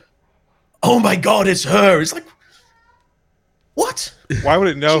going, "Oh my God, it's her!" It's like, what? Why would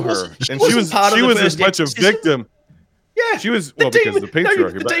it know her? And she was as much a victim. Yeah, she was because of the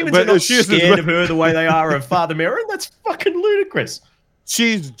patriarchy. The demons are not scared of her the way they are of Father Merrin. That's fucking ludicrous.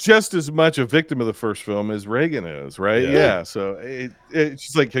 She's just as much a victim of the first film as Reagan is, right? Yeah. So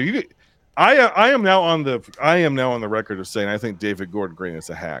it's like, I am now on the record of saying I think David Gordon Green is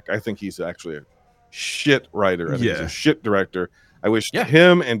a hack. I think he's actually a shit writer. I think he's a shit director. I wish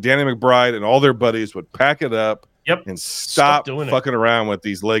him and Danny McBride and all their buddies would pack it up Yep. and stop doing it. fucking around with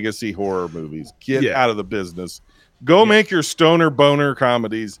these legacy horror movies. Get Yeah. out of the business. Go make your stoner boner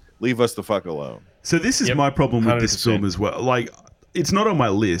comedies. Leave us the fuck alone. So this is Yep, my problem with this 100%. film as well. Like, it's not on my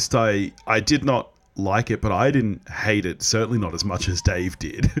list. I did not like it, but I didn't hate it. Certainly not as much as Dave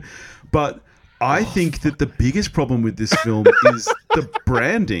did. But I think that the biggest problem with this film is the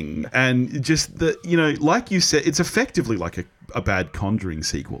branding and just the, you know, like you said, it's effectively like a bad Conjuring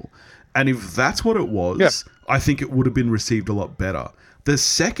sequel. And if that's what it was, I think it would have been received a lot better. The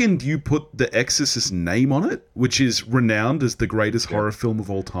second you put The Exorcist name on it, which is renowned as the greatest horror film of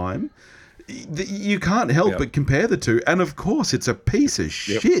all time, you can't help but compare the two. And of course, it's a piece of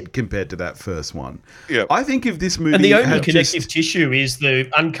shit compared to that first one. I think if this movie And the only had connective tissue is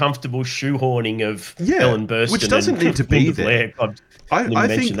the uncomfortable shoehorning of Ellen Burstyn, which doesn't and need to be Linda there. Blair. I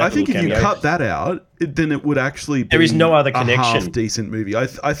think if you cut that out, then it would actually be There is no other a connection. half decent movie.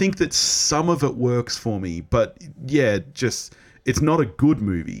 I think that some of it works for me, but just it's not a good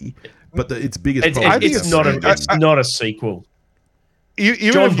movie. But its biggest problem is it's not a sequel.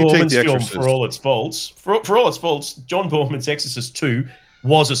 Even John if you take Boorman's The film, Exorcist, for all its faults, John Boorman's Exorcist 2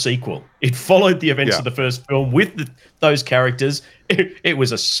 was a sequel. It followed the events of the first film with those characters. It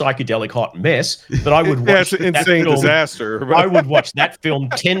was a psychedelic hot mess, but I would watch an that insane film. disaster. I would watch that film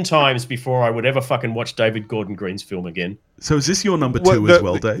 10 times before I would ever fucking watch David Gordon Green's film again. So is this your number two as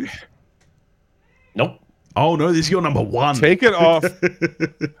well, Dave? Nope. Oh no, this is your number one. Take it off.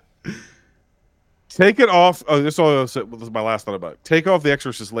 Take it off. Oh, this was my last thought about it. Take off the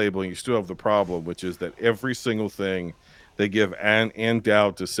Exorcist label, and you still have the problem, which is that every single thing they give and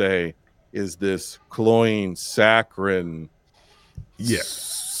Dowd to say is this cloying, saccharine,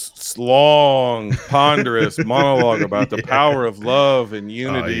 long, ponderous monologue about the power of love and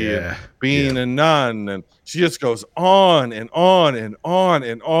unity and being a nun, and she just goes on and on and on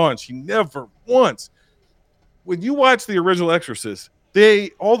and on. She never once. When you watch the original Exorcist,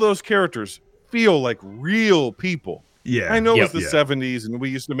 all those characters feel like real people. Yeah, I know it's the 70s, and we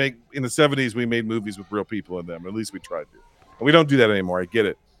used to make in the 70s we made movies with real people in them. At least we tried to. And we don't do that anymore. I get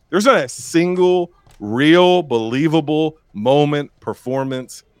it. There's not a single real, believable moment,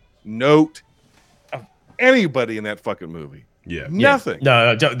 performance, note of anybody in that fucking movie. Yeah, nothing.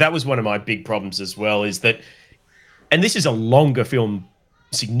 No, that was one of my big problems as well. Is that, and this is a longer film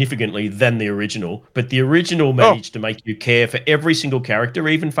significantly than the original, but the original managed to make you care for every single character,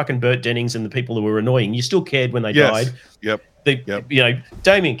 even fucking Burt Dennings and the people who were annoying. You still cared when they died. Yep. You know,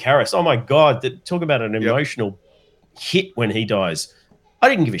 Damien Karras. Oh my god, talk about an emotional hit when he dies. I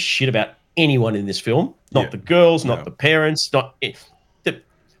didn't give a shit about anyone in this film. Not the girls, not the parents, not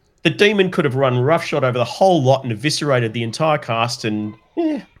the demon could have run roughshod over the whole lot and eviscerated the entire cast, and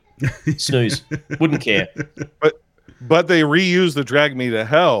snooze, wouldn't care. But they reuse the Drag Me to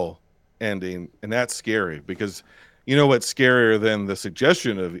Hell ending, and that's scary because you know what's scarier than the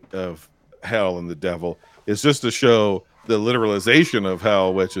suggestion of hell and the devil is just to show the literalization of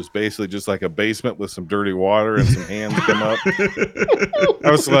hell, which is basically just like a basement with some dirty water and some hands come up. I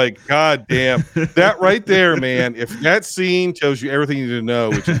was like, God damn, that right there, man. If that scene tells you everything you need to know,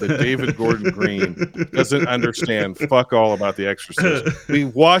 which is that David Gordon Green doesn't understand fuck all about The Exorcist. We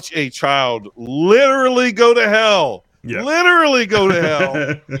watch a child literally go to hell. Yeah. Literally go to hell.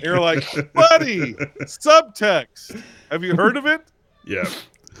 And you're like, buddy, subtext. Have you heard of it? Yeah.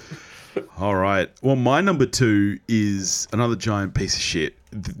 All right. Well, my number two is another giant piece of shit.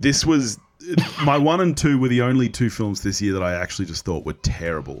 This was my 1 and 2 were the only two films this year that I actually just thought were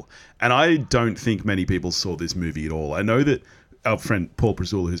terrible. And I don't think many people saw this movie at all. I know that our friend Paul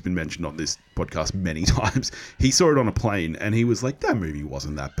Prezula, who's been mentioned on this podcast many times, he saw it on a plane and he was like, that movie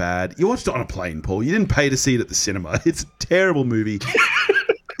wasn't that bad. You watched it on a plane, Paul. You didn't pay to see it at the cinema. It's a terrible movie.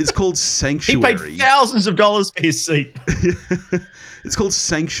 It's called Sanctuary. He paid thousands of dollars for his seat. It's called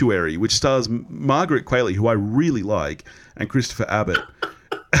Sanctuary, which stars Margaret Qualley, who I really like, and Christopher Abbott.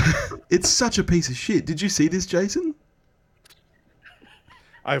 It's such a piece of shit. Did you see this, Jason?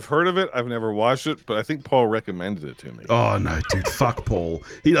 I've heard of it. I've never watched it, but I think Paul recommended it to me. Oh, no, dude. Fuck Paul.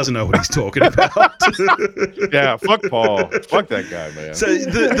 He doesn't know what he's talking about. Yeah, fuck Paul. Fuck that guy, man. So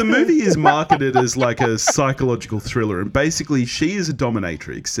the movie is marketed as like a psychological thriller, and basically she is a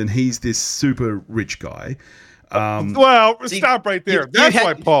dominatrix, and he's this super rich guy. Well, stop right there. That's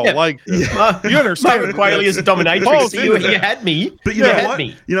why Paul liked it. You understand? Margaret Qualley is a dominatrix. You had me. But you know what?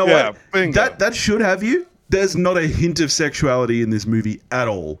 You know what? That should have you. There's not a hint of sexuality in this movie at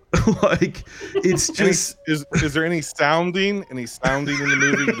all. Like, it's just... Is there any sounding? Any sounding in the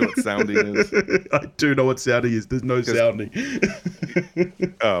movie? You know what sounding is? I do know what sounding is. There's no sounding.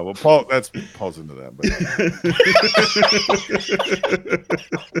 Oh, well, Paul's into that.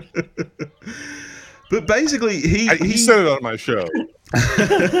 But basically, he said it on my show.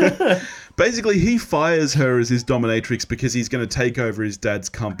 basically, he fires her as his dominatrix because he's going to take over his dad's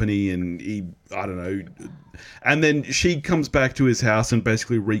company, and I don't know. And then she comes back to his house and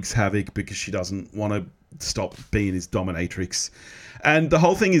basically wreaks havoc because she doesn't want to stop being his dominatrix. And the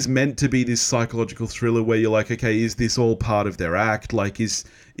whole thing is meant to be this psychological thriller where you're like, okay, is this all part of their act? Like, is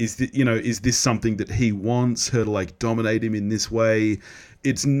this something that he wants her to like dominate him in this way?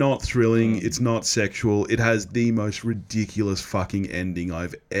 It's not thrilling. It's not sexual. It has the most ridiculous fucking ending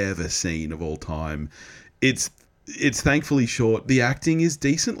I've ever seen of all time. It's thankfully short. The acting is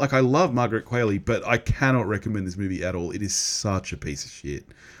decent. Like, I love Margaret Qualley, but I cannot recommend this movie at all. It is such a piece of shit.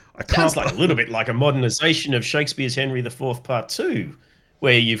 Sounds like a little bit like a modernization of Shakespeare's Henry IV Part 2,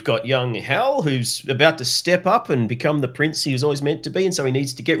 where you've got young Hal who's about to step up and become the prince he was always meant to be, and so he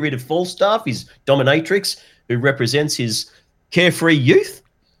needs to get rid of Falstaff, his dominatrix, who represents his carefree youth.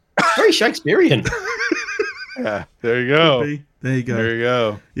 Very Shakespearean. Yeah, there you go. There you go. There you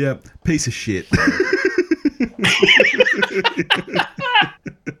go. Yeah, piece of shit.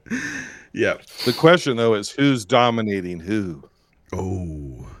 Yeah. The question, though, is who's dominating who?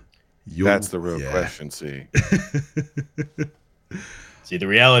 Oh, that's the real question. See, the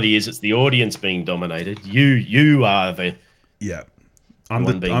reality is it's the audience being dominated. You are the I'm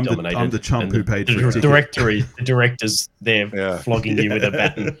the chump who paid for the director's there flogging you with a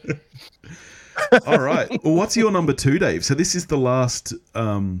baton. All right. Well, what's your number 2, Dave? So this is the last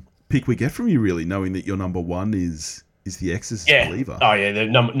pick we get from you, really, knowing that your number 1 is The Exorcist Believer. Oh yeah, the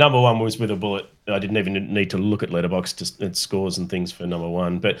number 1 was With a Bullet. I didn't even need to look at Letterboxd at scores and things for number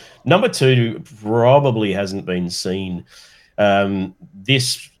 1. But number 2 probably hasn't been seen.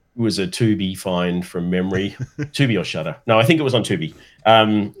 This was a Tubi find from memory. Tubi or Shudder? No, I think it was on Tubi.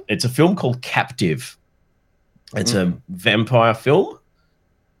 It's a film called Captive. It's a vampire film.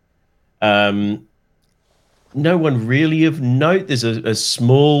 No one really of note. There's a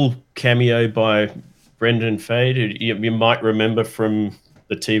small cameo by Brendan Fade, who you might remember from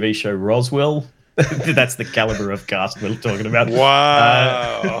the TV show Roswell. That's the caliber of cast we're talking about.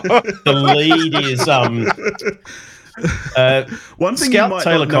 Wow. The lead is one thing Scout you might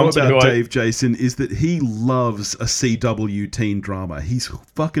Taylor not know Compton, about Dave Jason is that he loves a CW teen drama. He's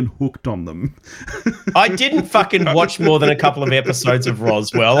fucking hooked on them. I didn't fucking watch more than a couple of episodes of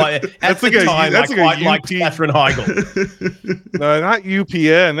Roswell. At the time, I quite liked Katherine Heigl. No, not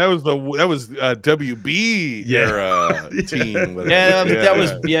UPN. That was WB era teen. That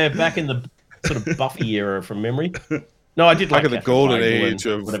was back in the sort of Buffy era from memory. No, I did like the golden age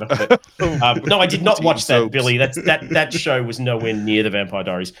of whatever. But, no, I did not watch that, soaps. Billy. That show was nowhere near the Vampire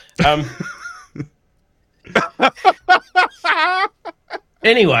Diaries.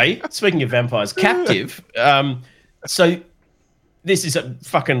 Anyway, speaking of vampires, Captive. So this is a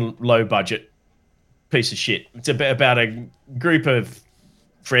fucking low budget piece of shit. It's about a group of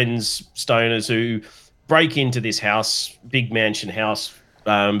friends, stoners, who break into this house, big mansion house.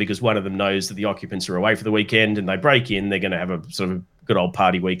 Because one of them knows that the occupants are away for the weekend, and they break in. They're going to have a sort of good old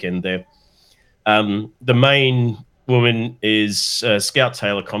party weekend there. The main woman is Scout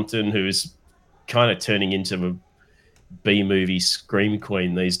Taylor Compton, who is kind of turning into a B-movie scream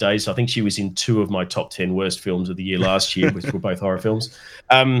queen these days. I think she was in 2 of my top 10 worst films of the year last year, which were both horror films.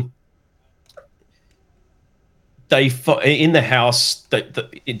 In the house,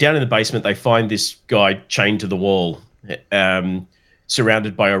 down in the basement, they find this guy chained to the wall.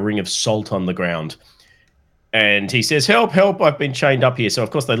 Surrounded by a ring of salt on the ground. And he says, help, help, I've been chained up here. So,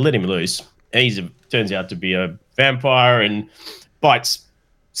 of course, they let him loose. And turns out to be a vampire and bites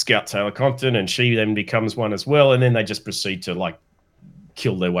Scout Taylor Compton, and she then becomes one as well. And then they just proceed to, like,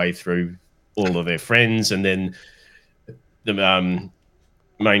 kill their way through all of their friends. And then the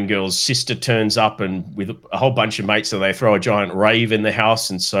main girl's sister turns up and with a whole bunch of mates, so they throw a giant rave in the house.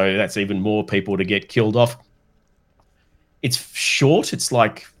 And so that's even more people to get killed off. It's short. It's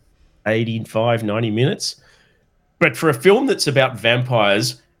like 85, 90 minutes. But for a film that's about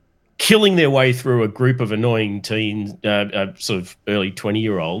vampires killing their way through a group of annoying teen, sort of early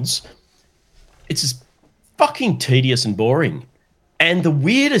 20-year-olds, it's just fucking tedious and boring. And the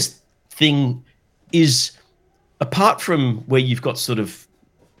weirdest thing is, apart from where you've got sort of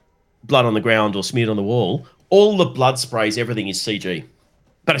blood on the ground or smeared on the wall, all the blood sprays, everything is CG.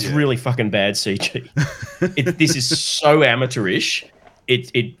 But it's really fucking bad CG. This is so amateurish.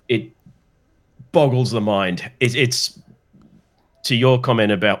 It boggles the mind. It's to your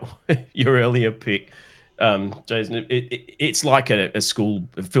comment about your earlier pick, Jason. It's like a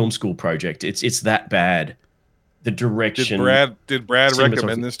film school project. It's that bad. The direction. Did Brad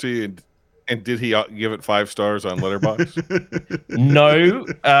recommend this to you And did he give it 5 stars on Letterboxd? No,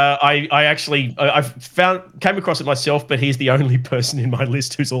 I actually came across it myself, but he's the only person in my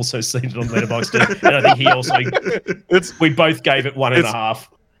list who's also seen it on Letterboxd, and I think he also. We both gave it 1.5.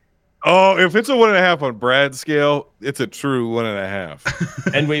 Oh, if it's a 1.5 on Brad's scale, it's a true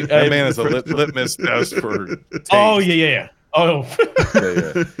 1.5. And we That man is a litmus test for. Taste. Oh yeah. Oh,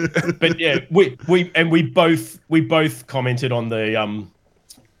 Yeah. but yeah, we both commented on the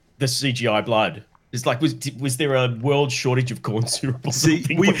CGI blood. It's like, was there a world shortage of corn syrup or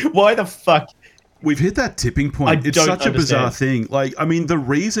something? Why the fuck? We've hit that tipping point. It's such a bizarre thing. Like, I mean, the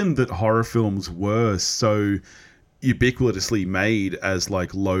reason that horror films were so ubiquitously made as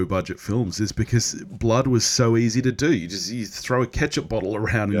like low budget films is because blood was so easy to do. You throw a ketchup bottle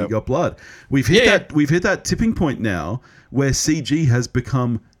around and you got blood. We've hit that tipping point now where CG has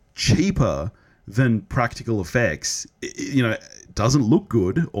become cheaper than practical effects. It doesn't look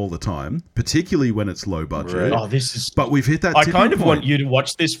good all the time, particularly when it's low budget. Right. But we've hit that I tipping kind of point. want you to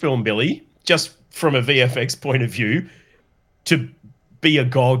watch this film, Billy, just from a VFX point of view, to be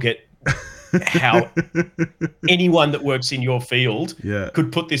agog at how anyone that works in your field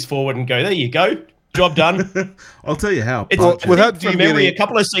could put this forward and go, there you go, job done. I'll tell you how. Without from memory, a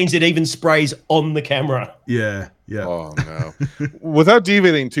couple of scenes it even sprays on the camera. Yeah. Oh no! Without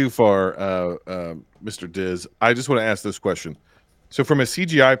deviating too far, Mr. Diz, I just want to ask this question. So, from a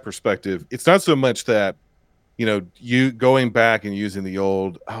CGI perspective, it's not so much that you going back and using the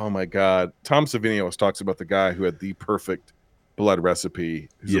old. Oh my God, Tom Savini always talks about the guy who had the perfect blood recipe.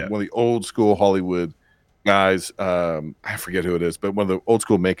 He's one of the old school Hollywood guys. I forget who it is, but one of the old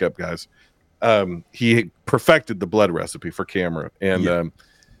school makeup guys. He perfected the blood recipe for camera, and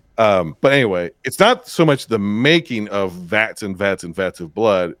but anyway, it's not so much the making of vats and vats and vats of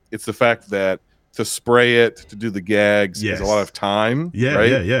blood. It's the fact that to spray it, to do the gags, is a lot of time.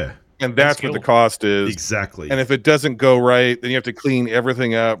 Yeah. And that's what the cost is. Exactly. And if it doesn't go right, then you have to clean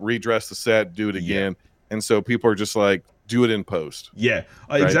everything up, redress the set, do it again. And so people are just like, do it in post. Yeah,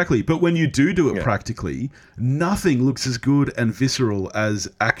 exactly. But when you do it practically, nothing looks as good and visceral as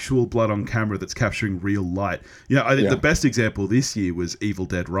actual blood on camera that's capturing real light. I think the best example this year was Evil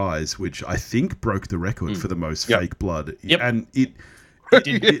Dead Rise, which I think broke the record for the most fake blood. And it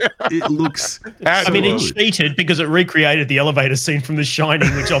looks. I mean, it cheated because it recreated the elevator scene from The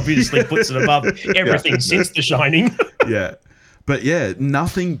Shining, which obviously puts it above everything since The Shining. But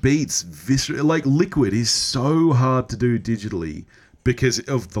nothing beats visceral. Like, liquid is so hard to do digitally because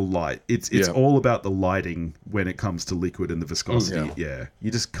of the light. It's all about the lighting when it comes to liquid and the viscosity.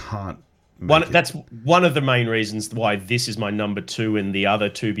 You just can't. That's one of the main reasons why this is my number 2 in the other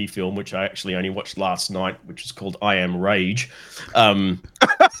Tubi film, which I actually only watched last night, which is called I Am Rage. The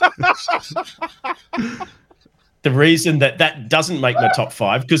reason that doesn't make my top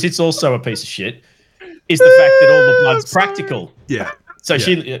 5, because it's also a piece of shit, is the fact that all the blood's practical. So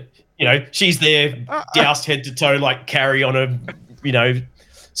she's there, doused head to toe like Carrie on a,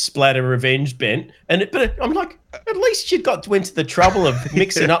 splatter revenge bent. But I'm like, at least you went to the trouble of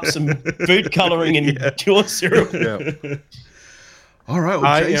mixing up some food coloring and corn syrup. All right, well,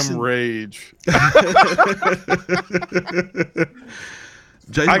 I Jason. Am Rage.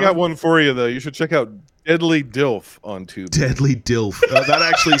 Jason, I got one for you though. You should check out Deadly Dilf on Tubi. Deadly Dilf. That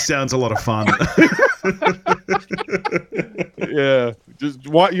actually sounds a lot of fun.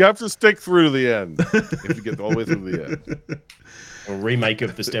 You have to stick through to the end if you get all the way through the end. A remake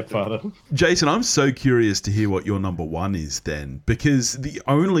of The Stepfather. Jason, I'm so curious to hear what your number 1 is then, because the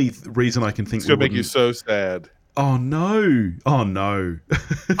only reason I can think it's gonna make you so sad. Oh no!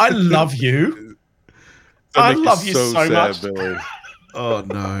 I love you. I love you so sad, much. Billy. Oh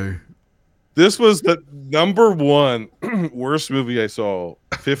no! This was the number 1 worst movie I saw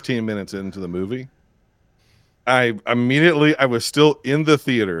 15 minutes into the movie. I was still in the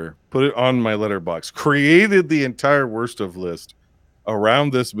theater, put it on my letterbox, created the entire worst of list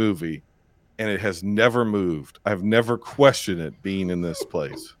around this movie, and it has never moved. I've never questioned it being in this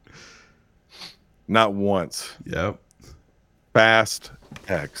place. Not once. Yep. Fast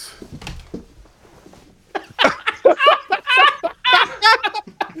X.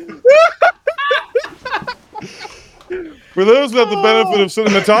 For those without the benefit of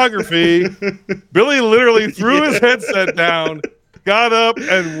cinematography, Billy literally threw his headset down, got up,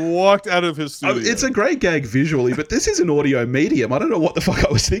 and walked out of his studio. It's a great gag visually, but this is an audio medium. I don't know what the fuck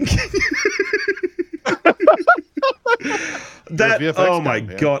I was thinking. Oh my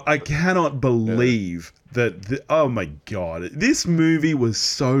God. I cannot believe that. Oh my God. This movie was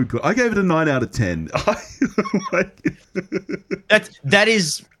so good. I gave it a 9 out of 10. That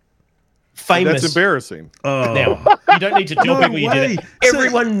is famous. That's embarrassing. Oh. Now, you don't need to tell No people you did it. way. So-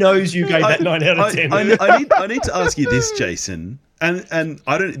 Everyone knows you gave that 9 out of 10. I need to ask you this, Jason, and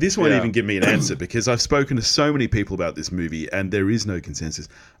I don't. This won't Yeah. even give me an answer because I've spoken to so many people about this movie, and there is no consensus.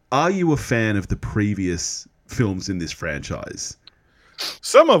 Are you a fan of the previous films in this franchise?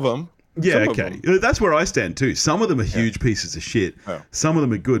 Some of them. Yeah, Some of okay. them. That's where I stand too. Some of them are huge pieces of shit. Oh. Some of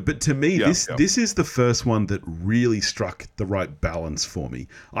them are good, but to me, Yeah, this yeah. this is the first one that really struck the right balance for me.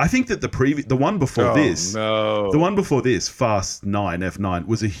 I think that the one before this, No. the one before this, Fast 9 F9,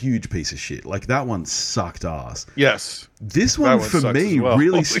 was a huge piece of shit. Like that one sucked ass. Yes. This one one for sucks me as well.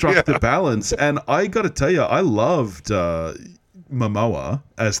 really struck Yeah. the balance, and I got to tell you, I loved Momoa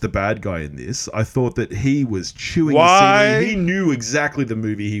as the bad guy in this. I thought that he was chewing the Why scenery. He knew exactly the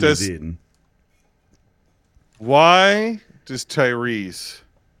movie he was does- in. Why does Tyrese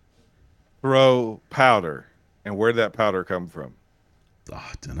throw powder? And where did that powder come from? Oh,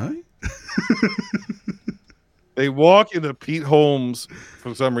 I don't know. They walk into Pete Holmes,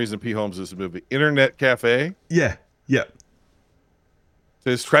 for some reason, Pete Holmes is a movie, Internet Cafe. Yeah, yeah.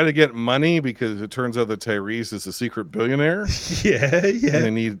 To try to get money because it turns out that Tyrese is a secret billionaire Yeah, and yeah. they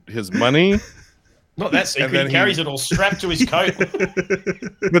need his money. Not that secret. then He he- carries it all strapped to his coat.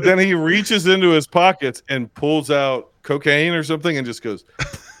 But then he reaches into his pockets and pulls out cocaine or something and just goes.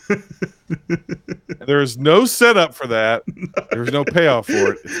 There is no setup for that. There's no payoff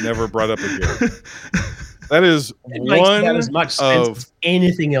for it. It's never brought up again. That is It makes one about as much sense of as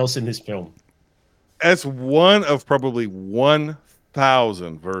anything else in this film. that's one of probably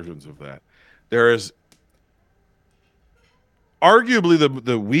 1,000 versions of that. There is arguably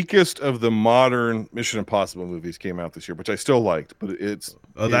the weakest of the modern Mission Impossible movies came out this year, which I still liked, but it's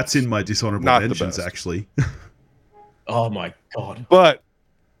Oh, that's it's in my dishonorable not the mentions, best. actually. Oh my god. But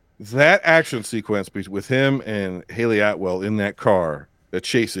that action sequence with him and Haley Atwell in that car, the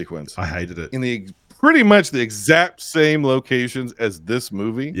chase sequence, I hated it. in the pretty much the exact same locations as this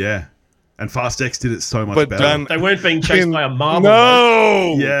movie, Yeah. And Fast X did it so much but better. done. They weren't being chased in- by a marble.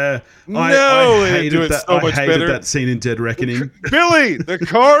 No, Yeah. No, I they hated do it that. so I much hated better. that scene in Dead Reckoning. Billy, the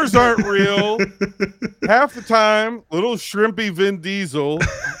cars aren't real. Half the time, little shrimpy Vin Diesel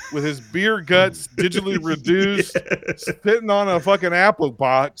with his beer guts digitally reduced, sitting on a fucking apple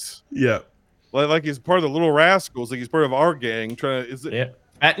box, Yeah. like he's part of the Little Rascals, like he's part of our gang. Trying to is it? Yeah.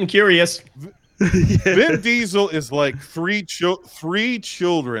 Fat and curious. Vin Diesel is like three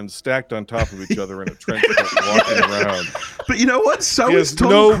children stacked on top of each other in a trench coat walking around. But you know what? So He is has Tom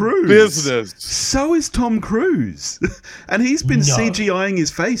no Cruise. business. So is Tom Cruise. And he's been No. CGIing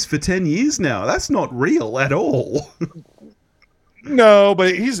his face for 10 years now. That's not real at all. No, but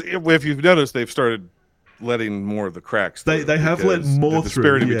if you've noticed, they've started letting more of the cracks. They through have let because more the through,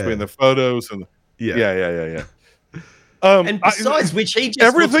 disparity yeah. between the photos and Yeah. yeah. And besides which, he just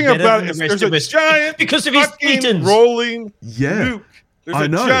everything looks better about than it the is rest there's of a us giant because of his fucking thetans. rolling Yeah. nuke. There's I a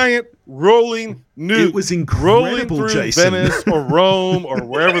know. giant rolling nuke. It was rolling incredible, through Jason. Venice or Rome or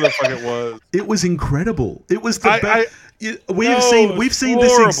wherever the fuck it was. It was incredible. It was the I- best. We've No, seen it's we've seen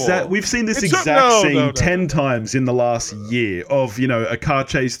horrible. this It took- exact no, scene no, no, 10 no. times in the last year of, a car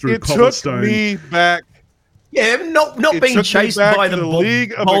chase through It took cobblestone. me back. Yeah, not It being took me chased back by to the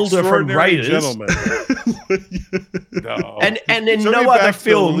League of boulder from Extraordinary Raiders. Gentlemen. No. And in It took no me other back to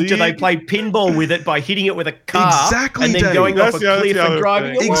film do they League- play pinball with it by hitting it with a car Exactly, and then Dave. going off That's a the cliff other and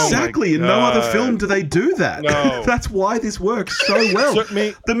driving thing. away. Exactly. In no other God. film do they do that. No. That's why this works so well. took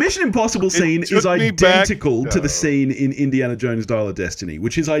me- The Mission Impossible scene took is me back- identical to No. the scene in Indiana Jones Dial of Destiny,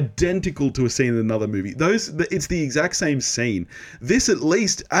 which is identical to a scene in another movie. It's the exact same scene. This at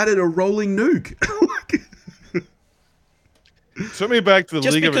least added a rolling nuke. Took me back to the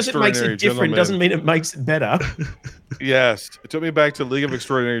Just League of because it makes Extraordinary it different Gentlemen. doesn't mean it makes it better. Yes, it took me back to League of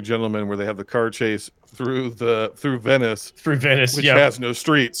Extraordinary Gentlemen, where they have the car chase through Venice, Through Venice, which yeah. has no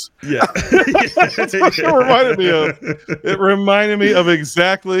streets. Yeah. That's what it reminded me of. It reminded me of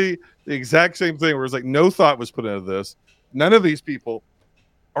exactly the exact same thing, where it's like no thought was put into this. None of these people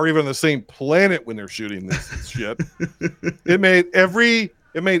are even on the same planet when they're shooting this shit. It made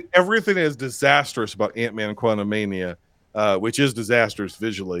everything as disastrous about Ant-Man and Quantumania, which is disastrous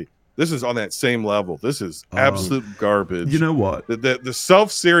visually. This is on that same level. This is absolute garbage. You know what? The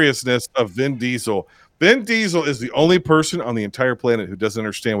self-seriousness of Vin Diesel. Vin Diesel is the only person on the entire planet who doesn't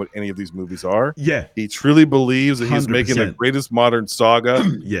understand what any of these movies are. Yeah. He truly believes that he's making the 100%. greatest modern saga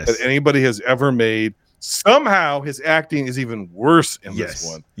Yes. that anybody has ever made. Somehow his acting is even worse in this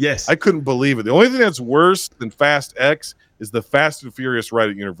one. Yes. I couldn't believe it. The only thing that's worse than Fast X is the Fast and Furious ride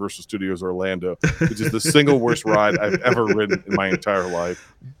at Universal Studios Orlando, which is the single worst ride I've ever ridden in my entire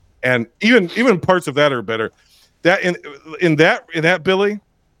life. And even parts of that are better. That in that Billy,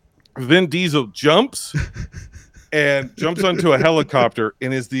 Vin Diesel jumps onto a helicopter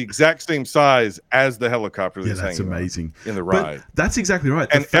and is the exact same size as the helicopter. Yeah, that's amazing. In the ride. But that's exactly right.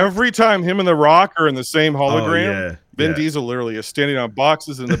 And every time him and The Rock are in the same hologram, Oh, yeah, Vin Diesel literally is standing on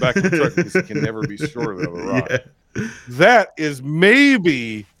boxes in the back of the truck because he can never be shorter than The Rock. Yeah. That is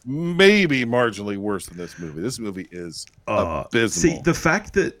maybe marginally worse than this movie. This movie is abysmal. See, the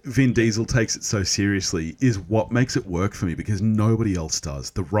fact that Vin Diesel takes it so seriously is what makes it work for me, because nobody else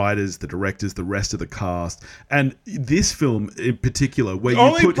does. The writers, the directors, the rest of the cast, and this film in particular, where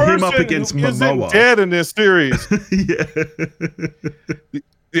you put him up against Momoa. Dead in this series. Yeah.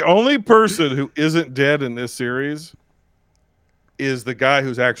 The only person who isn't dead in this series is the guy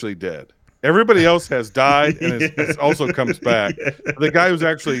who's actually dead. Everybody else has died and it also comes back. Yeah. The guy who's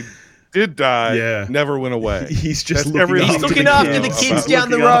actually did die never went away. He's just That's looking everything. after, He's looking the after kids. the kids down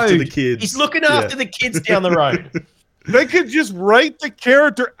the Looking after road. the kids. He's looking after the kids down the road. They could just write the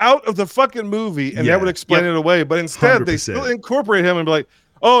character out of the fucking movie and that would explain it away. But instead, 100%. they still incorporate him and be like,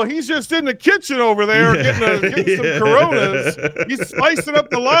 oh, he's just in the kitchen over there getting some Coronas. He's slicing up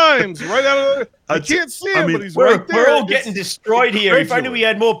the limes right out of the... You can't see him, but he's right there. We're all getting destroyed here. If only we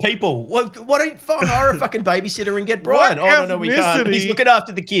had more people. Why don't hire a fucking babysitter and get Brian? Oh, no, we can't. He's looking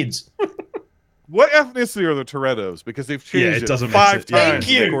after the kids. What ethnicity are the Torettos? Because they've changed it 5 times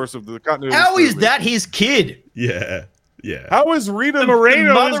in the course of the continuity. How is that his kid? Yeah. Yeah. How is Rita Moreno?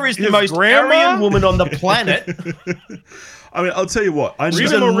 The mother is the most Aryan woman on the planet. I mean, I'll tell you what.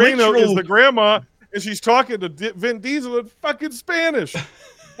 Rita Moreno is the grandma, and she's talking to Vin Diesel in fucking Spanish.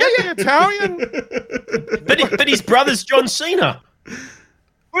 Yeah, Italian. But his brother's John Cena.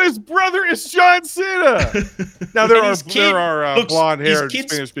 But his brother is John Cena. Now there are blonde-haired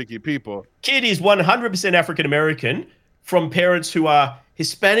Spanish-speaking people. Kid is 100% African American from parents who are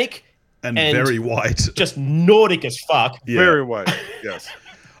Hispanic and very white, just Nordic as fuck. Yeah. Very white. Yes.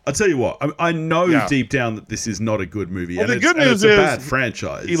 I'll tell you what. I know deep down that this is not a good movie, well, and the good news it's a is bad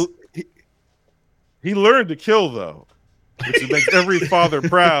franchise. He learned to kill though, which makes every father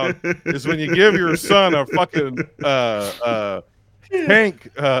proud. Is when you give your son a fucking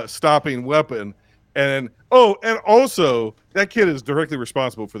tank stopping weapon, and also that kid is directly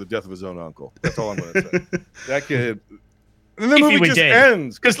responsible for the death of his own uncle. That's all I'm going to say. That kid. And the movie just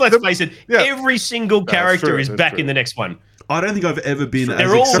ends. Because let's face it, every single character is back in the next one. I don't think I've ever been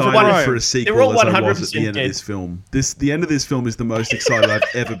as excited for a sequel as I was at the end of this film. The end of this film is the most excited I've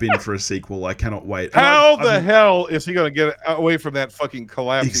ever been for a sequel. I cannot wait. How the hell is he going to get away from that fucking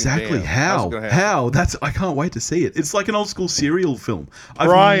collapsing Exactly. dam? How? I can't wait to see it. It's like an old school serial film.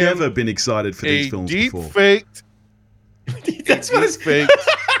 I've never been excited for these films before. That's what it's faked.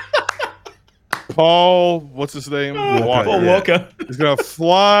 Paul, what's his name? Paul Walker. He's going to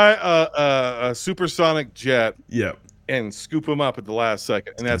fly a supersonic jet. Yep. And scoop him up at the last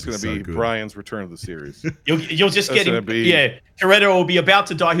second, and that's going to be Brian's return of the series. You'll just get him. Toretto will be about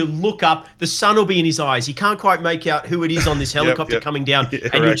to die. He'll look up. The sun will be in his eyes. He can't quite make out who it is on this helicopter coming down,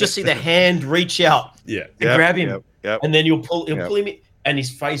 and you'll just see the hand reach out and grab him, and then he'll pull him, and his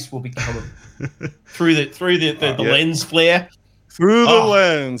face will become through the lens flare. Through the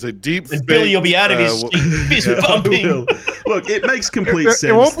lens, a deep. And Billy will be out of his seat, fist bumping. Look, it makes complete sense.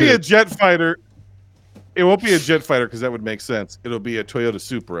 It won't be a jet fighter. It won't be a jet fighter because that would make sense. It'll be a Toyota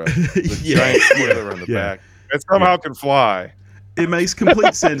Supra, the giant spoiler on the back. That somehow can fly. It makes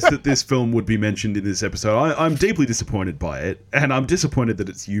complete sense that this film would be mentioned in this episode. I'm deeply disappointed by it, and I'm disappointed that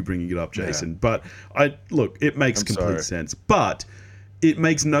it's you bringing it up, Jason. But it makes complete sense. But it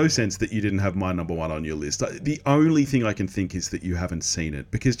makes no sense that you didn't have my number one on your list. The only thing I can think is that you haven't seen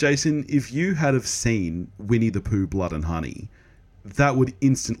it. Because, Jason, if you had have seen Winnie the Pooh, Blood and Honey, that would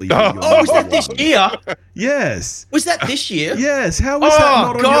instantly be your was that this year? Yes. Was that this year? Yes. How is that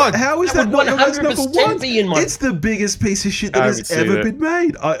not on your... How is that not your number 1? Be in my... It's the biggest piece of shit that has ever been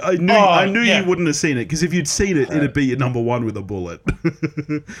made. I knew you wouldn't have seen it, because if you'd seen it, it'd be your number 1 with a bullet.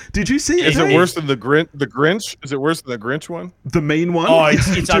 Did you see it? Is it worse than the Grinch? Is it worse than the Grinch one? The mean one? Oh, it's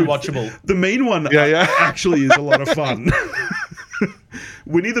unwatchable. The mean one actually is a lot of fun.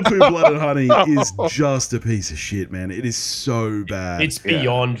 Winnie the Pooh, Blood and Honey is just a piece of shit, man. It is so bad. It's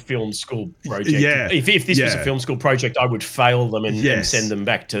beyond film school project. Yeah. If this was a film school project, I would fail them and send them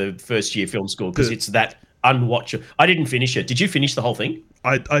back to first year film school, because it's that unwatchable. I didn't finish it. Did you finish the whole thing?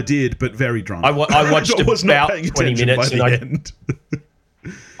 I did, but very drunk. I watched about 20 minutes.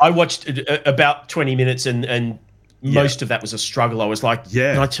 I watched about 20 minutes and most of that was a struggle. I was like,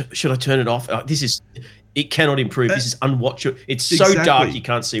 should I turn it off? It cannot improve. This is unwatchable. It's so dark you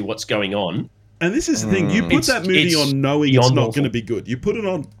can't see what's going on. And this is the thing. You put that movie on knowing it's not going to be good. You put it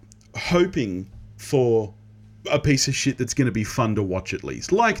on hoping for a piece of shit that's going to be fun to watch at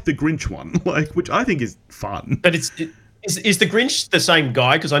least, like the Grinch one, which I think is fun. But is the Grinch the same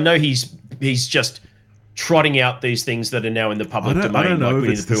guy? Because I know he's just trotting out these things that are now in the public domain. I don't know like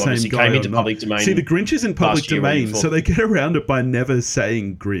if it's the same guy came or into not. public domain. See, the Grinch is in public domain, so they get around it by never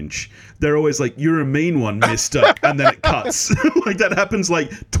saying Grinch. They're always like, "You're a mean one, mister," and then it cuts. Like that happens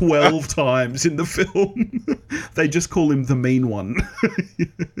like 12 times in the film. They just call him the mean one.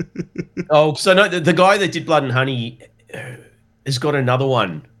 Oh, so no, the guy that did Blood and Honey has got another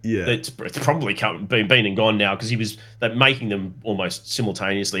one. Yeah, it's probably been and gone now because he was making them almost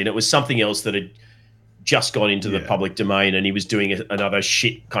simultaneously, and it was something else that had just gone into the public domain, and he was doing another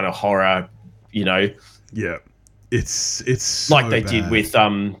shit kind of horror, Yeah, it's so like they bad. did with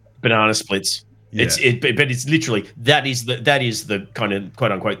Banana Splits. Yeah. But it's literally that is the kind of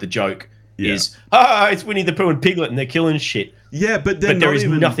quote unquote the joke is it's Winnie the Pooh and Piglet and they're killing shit. Yeah, but there is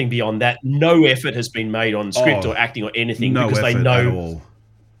nothing beyond that. No effort has been made on script or acting or anything because they know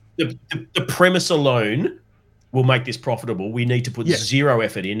the premise alone will make this profitable. We need to put zero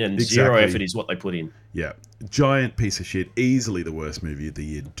effort in, and zero effort is what they put in. Yeah, giant piece of shit. Easily the worst movie of the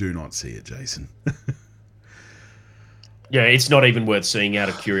year. Do not see it, Jason. Yeah, it's not even worth seeing out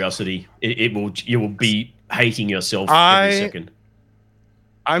of curiosity. You will be hating yourself every second.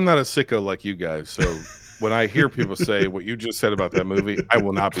 I'm not a sicko like you guys, so when I hear people say what you just said about that movie, I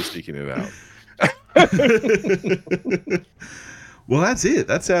will not be seeking it out. Well, that's it.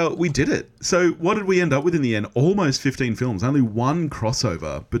 That's how we did it. So what did we end up with in the end? Almost 15 films. Only one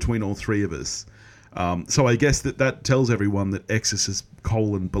crossover between all three of us. So I guess that tells everyone that Exorcist :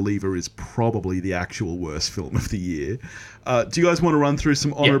 Believer is probably the actual worst film of the year. Do you guys want to run through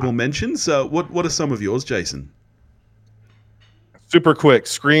some honorable mentions? What are some of yours, Jason? Super quick.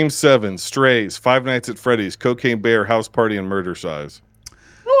 Scream 7, Strays, Five Nights at Freddy's, Cocaine Bear, House Party, and Murder Size.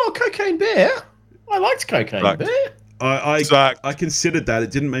 Oh, Cocaine Bear. I liked Cocaine Bear. I considered that.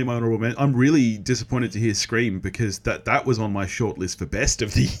 It didn't make my honorable mention. I'm really disappointed to hear Scream because that was on my short list for best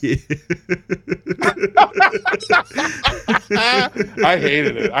of the year. I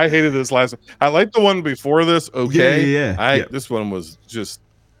hated it. I hated this last one. I liked the one before this. Okay. Yeah. This one was just...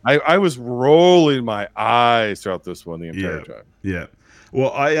 I was rolling my eyes throughout this one the entire time. Yeah.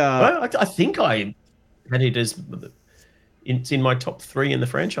 Well, I think I had it as... It's in my top 3 in the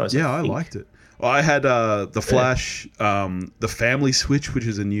franchise. Yeah, I liked it. Well, I had The Flash, The Family Switch, which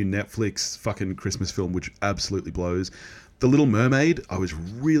is a new Netflix fucking Christmas film, which absolutely blows. The Little Mermaid, I was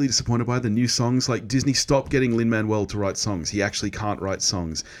really disappointed by the new songs. Like, Disney, stop getting Lin-Manuel to write songs. He actually can't write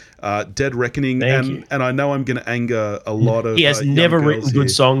songs. Dead Reckoning, and I know I'm going to anger a lot of... He has never written good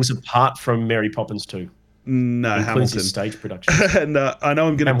songs apart from Mary Poppins 2. No, Hamilton. His stage production. And I know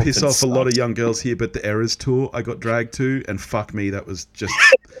I'm going to piss off a lot of young girls here, but the Eras tour I got dragged to, and fuck me, that was just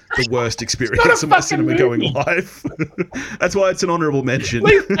the worst experience of my cinema going live. That's why it's an honourable mention.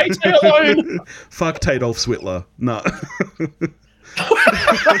 Leave Tate alone. Fuck Tadolf Switler. No.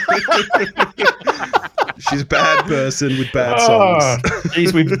 She's a bad person with bad songs.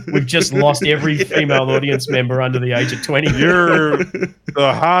 Geez, we've just lost every female audience member under the age of 20. The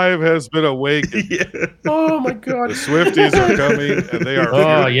hive has been awakened. Yeah. Oh my god. The Swifties are coming, and they are.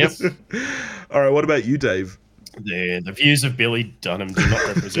 Oh yep. All right. What about you, Dave? The views of Billy Dunham do not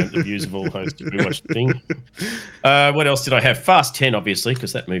represent the views of all hosts who watch the thing. What else did I have? Fast 10, obviously,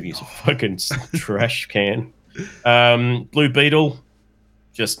 because that movie is a fucking trash can. Blue Beetle,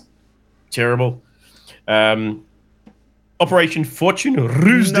 just terrible. Operation Fortune,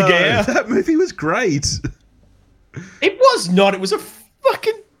 Ruse de Guerre. That movie was great. It was not. It was a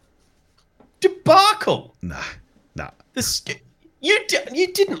fucking debacle. Nah. You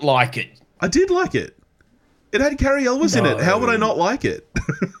didn't like it. I did like it. It had Carrie Elwes in it. How would I not like it?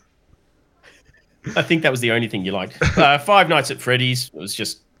 I think that was the only thing you liked. Five Nights at Freddy's was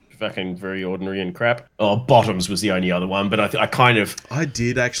just fucking very ordinary and crap. Oh, Bottoms was the only other one, but I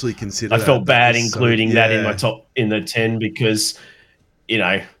did actually consider. I felt bad including that in my in the 10 because,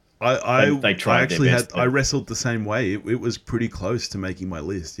 they tried their best. I wrestled the same way. It was pretty close to making my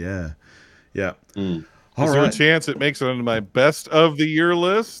list. Yeah. Is there a chance it makes it onto my best of the year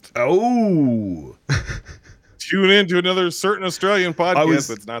list? Oh. Tune in to another certain Australian podcast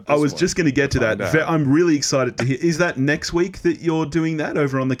that's not this I was one. just going to get to that. I'm really excited to hear. Is that next week that you're doing that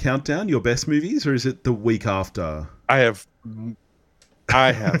over on the countdown, your best movies, or is it the week after? I have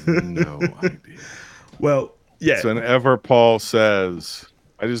no idea. Well, yeah. So whenever Paul says,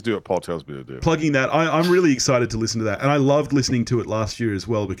 I just do what Paul tells me to do. Plugging that, I'm really excited to listen to that. And I loved listening to it last year as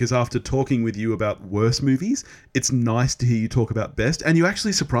well, because after talking with you about worst movies, it's nice to hear you talk about best. And you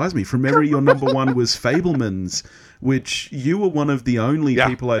actually surprised me. From memory, your number one was Fabelmans, which you were one of the only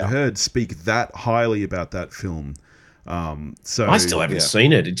people I'd heard speak that highly about that film. So I still haven't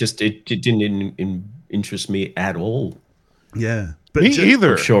seen it. It didn't interest me at all. Yeah. But me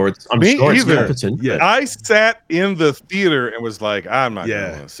either. I'm sure it's competent. Yeah. I sat in the theater and was like, I'm not going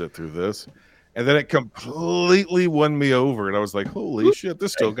to want to sit through this. And then it completely won me over. And I was like, holy shit,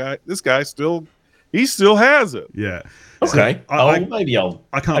 this guy still has it. Yeah. Okay. So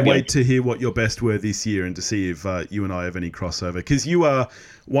I can't wait to hear what your best were this year and to see if you and I have any crossover, because you are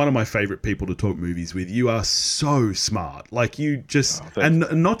one of my favorite people to talk movies with. You are so smart. Like, you just, and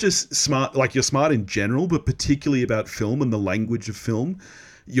not just smart, like you're smart in general, but particularly about film and the language of film.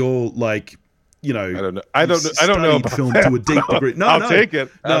 You're like, you know, I don't know about film that. to a deep degree. No, I'll take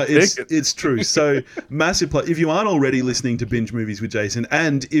it. It's true. So massive play. If you aren't already listening to Binge Movies with Jason,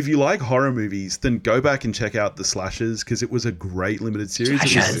 and if you like horror movies, then go back and check out The Slashers, because it was a great limited series.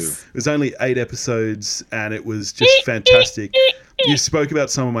 It was only 8 episodes, and it was just fantastic. You spoke about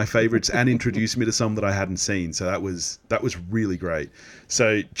some of my favorites and introduced me to some that I hadn't seen, so that was really great.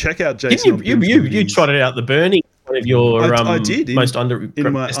 So check out Jason. You trotted out The Burning. One of your I did in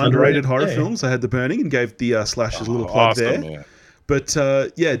my underrated horror yeah. films. I had The Burning and gave the Slashers a little plug there. Man. But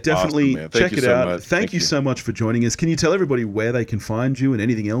yeah, definitely check it out. Thank you so much for joining us. Can you tell everybody where they can find you and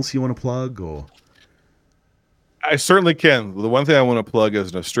anything else you want to plug? Or I certainly can. The one thing I want to plug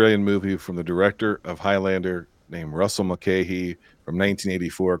is an Australian movie from the director of Highlander named Russell Mulcahy from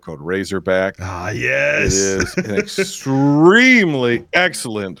 1984 called Razorback. Ah, yes. It is an extremely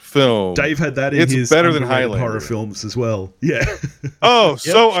excellent film. Dave had that in his better than underrated Highlander horror films as well. Yeah. Oh,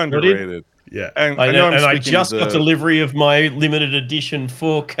 so underrated. Yeah. And I know I'm I speaking just to got delivery of my limited edition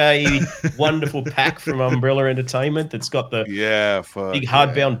 4K wonderful pack from Umbrella Entertainment that's got the big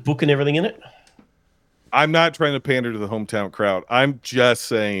hardbound book and everything in it. I'm not trying to pander to the hometown crowd. I'm just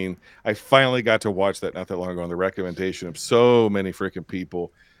saying I finally got to watch that not that long ago on the recommendation of so many freaking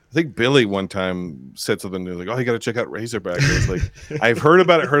people. I think Billy one time said something like, "Oh, you got to check out Razorback." And it's like, I've heard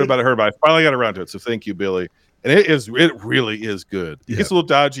about it. I finally got around to it. So thank you, Billy. And it really is good. It gets a little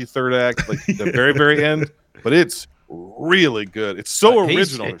dodgy third act, like the very, very end, but it's really good. It's so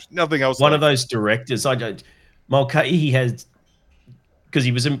original. There's nothing else. One of those directors, Mulcahy, he has, because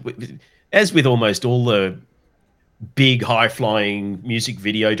he was as with almost all the big high-flying music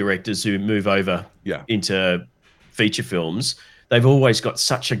video directors who move over into feature films, they've always got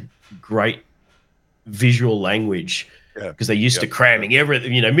such a great visual language because they're used to cramming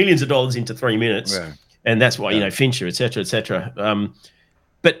everything, millions of dollars into 3 minutes. Yeah. And that's why, Fincher, et cetera,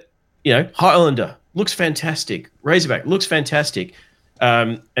 but, Highlander looks fantastic. Razorback looks fantastic.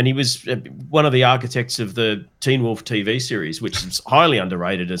 And he was one of the architects of the Teen Wolf TV series, which is highly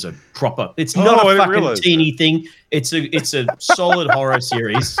underrated as a proper. It's not a fucking teeny thing. It's a solid horror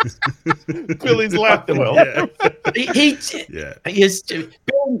series. Billy's laughing.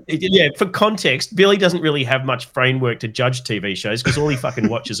 For context, Billy doesn't really have much framework to judge TV shows because all he fucking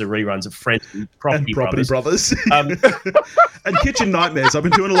watches are reruns of Friends and Property Brothers. And Kitchen Nightmares. I've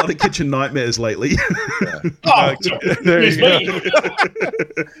been doing a lot of Kitchen Nightmares lately. There you go.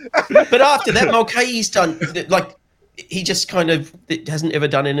 But after that, Mulcahy's done he just kind of hasn't ever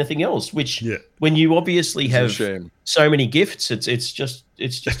done anything else. Which when you obviously have so many gifts, it's just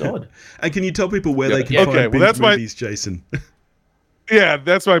odd. And can you tell people where they can find Binge movies, Jason? Yeah,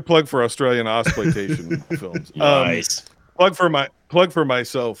 that's my plug for Australian exploitation films. Nice. Plug for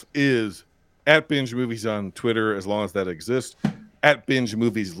myself is at Binge Movies on Twitter, as long as that exists. At Binge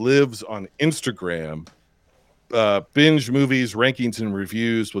Movies Lives on Instagram. Binge Movies rankings and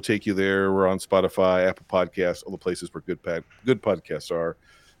reviews will take you there. We're on Spotify, Apple Podcasts, all the places where good podcasts are.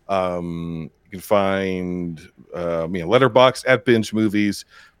 You can find me on Letterboxd at Binge Movies.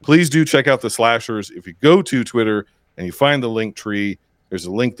 Please do check out the Slashers. If you go to Twitter and you find the link tree, there's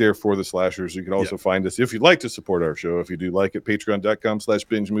a link there for the Slashers. You can also find us if you'd like to support our show. If you do like it,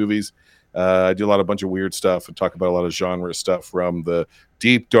 patreon.com/binge movies. I do a bunch of weird stuff and talk about a lot of genre stuff from the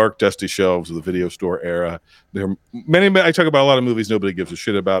deep, dark, dusty shelves of the video store era. There are I talk about a lot of movies nobody gives a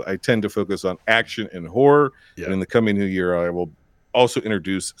shit about. I tend to focus on action and horror. Yeah. And in the coming new year, I will also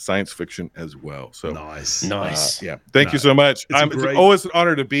introduce science fiction as well. So nice. Thank you so much. It's always an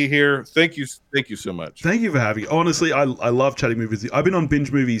honor to be here. Thank you so much. Thank you for having me. Honestly, I love chatting movies. I've been on Binge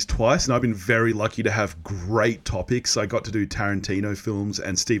Movies twice, and I've been very lucky to have great topics. I got to do Tarantino films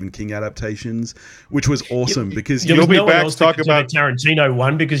and Stephen King adaptations, which was awesome because you'll be back to talk about the Tarantino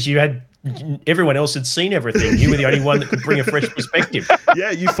one because you had everyone else had seen everything. You were the only one that could bring a fresh perspective.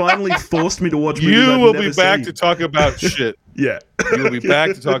 Yeah, you finally forced me to watch movies You I've will never be back seen. to talk about shit. Yeah. You will be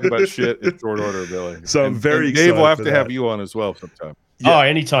back to talk about shit in short order, Billy. So I'm very and Dave will excited have for to have that. you on as well sometime. Yeah. Oh,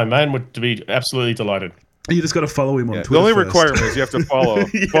 anytime, man. Would be absolutely delighted. You just got to follow him on Yeah, the Twitter only first. requirement is you have to follow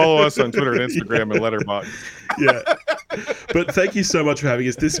Yeah. follow us on Twitter and Instagram and Letterboxd. Yeah. But thank you so much for having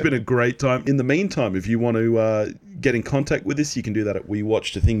us. This has been a great time. In the meantime, if you want to get in contact with us, you can do that at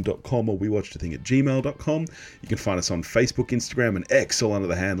wewatchedathing.com or wewatchedathing@gmail.com. You can find us on Facebook, Instagram, and X, all under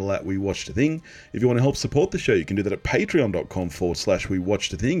the handle at wewatchedathing. If you want to help support the show, you can do that at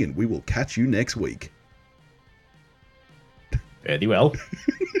patreon.com/wewatchedathing, and we will catch you next week. Very well.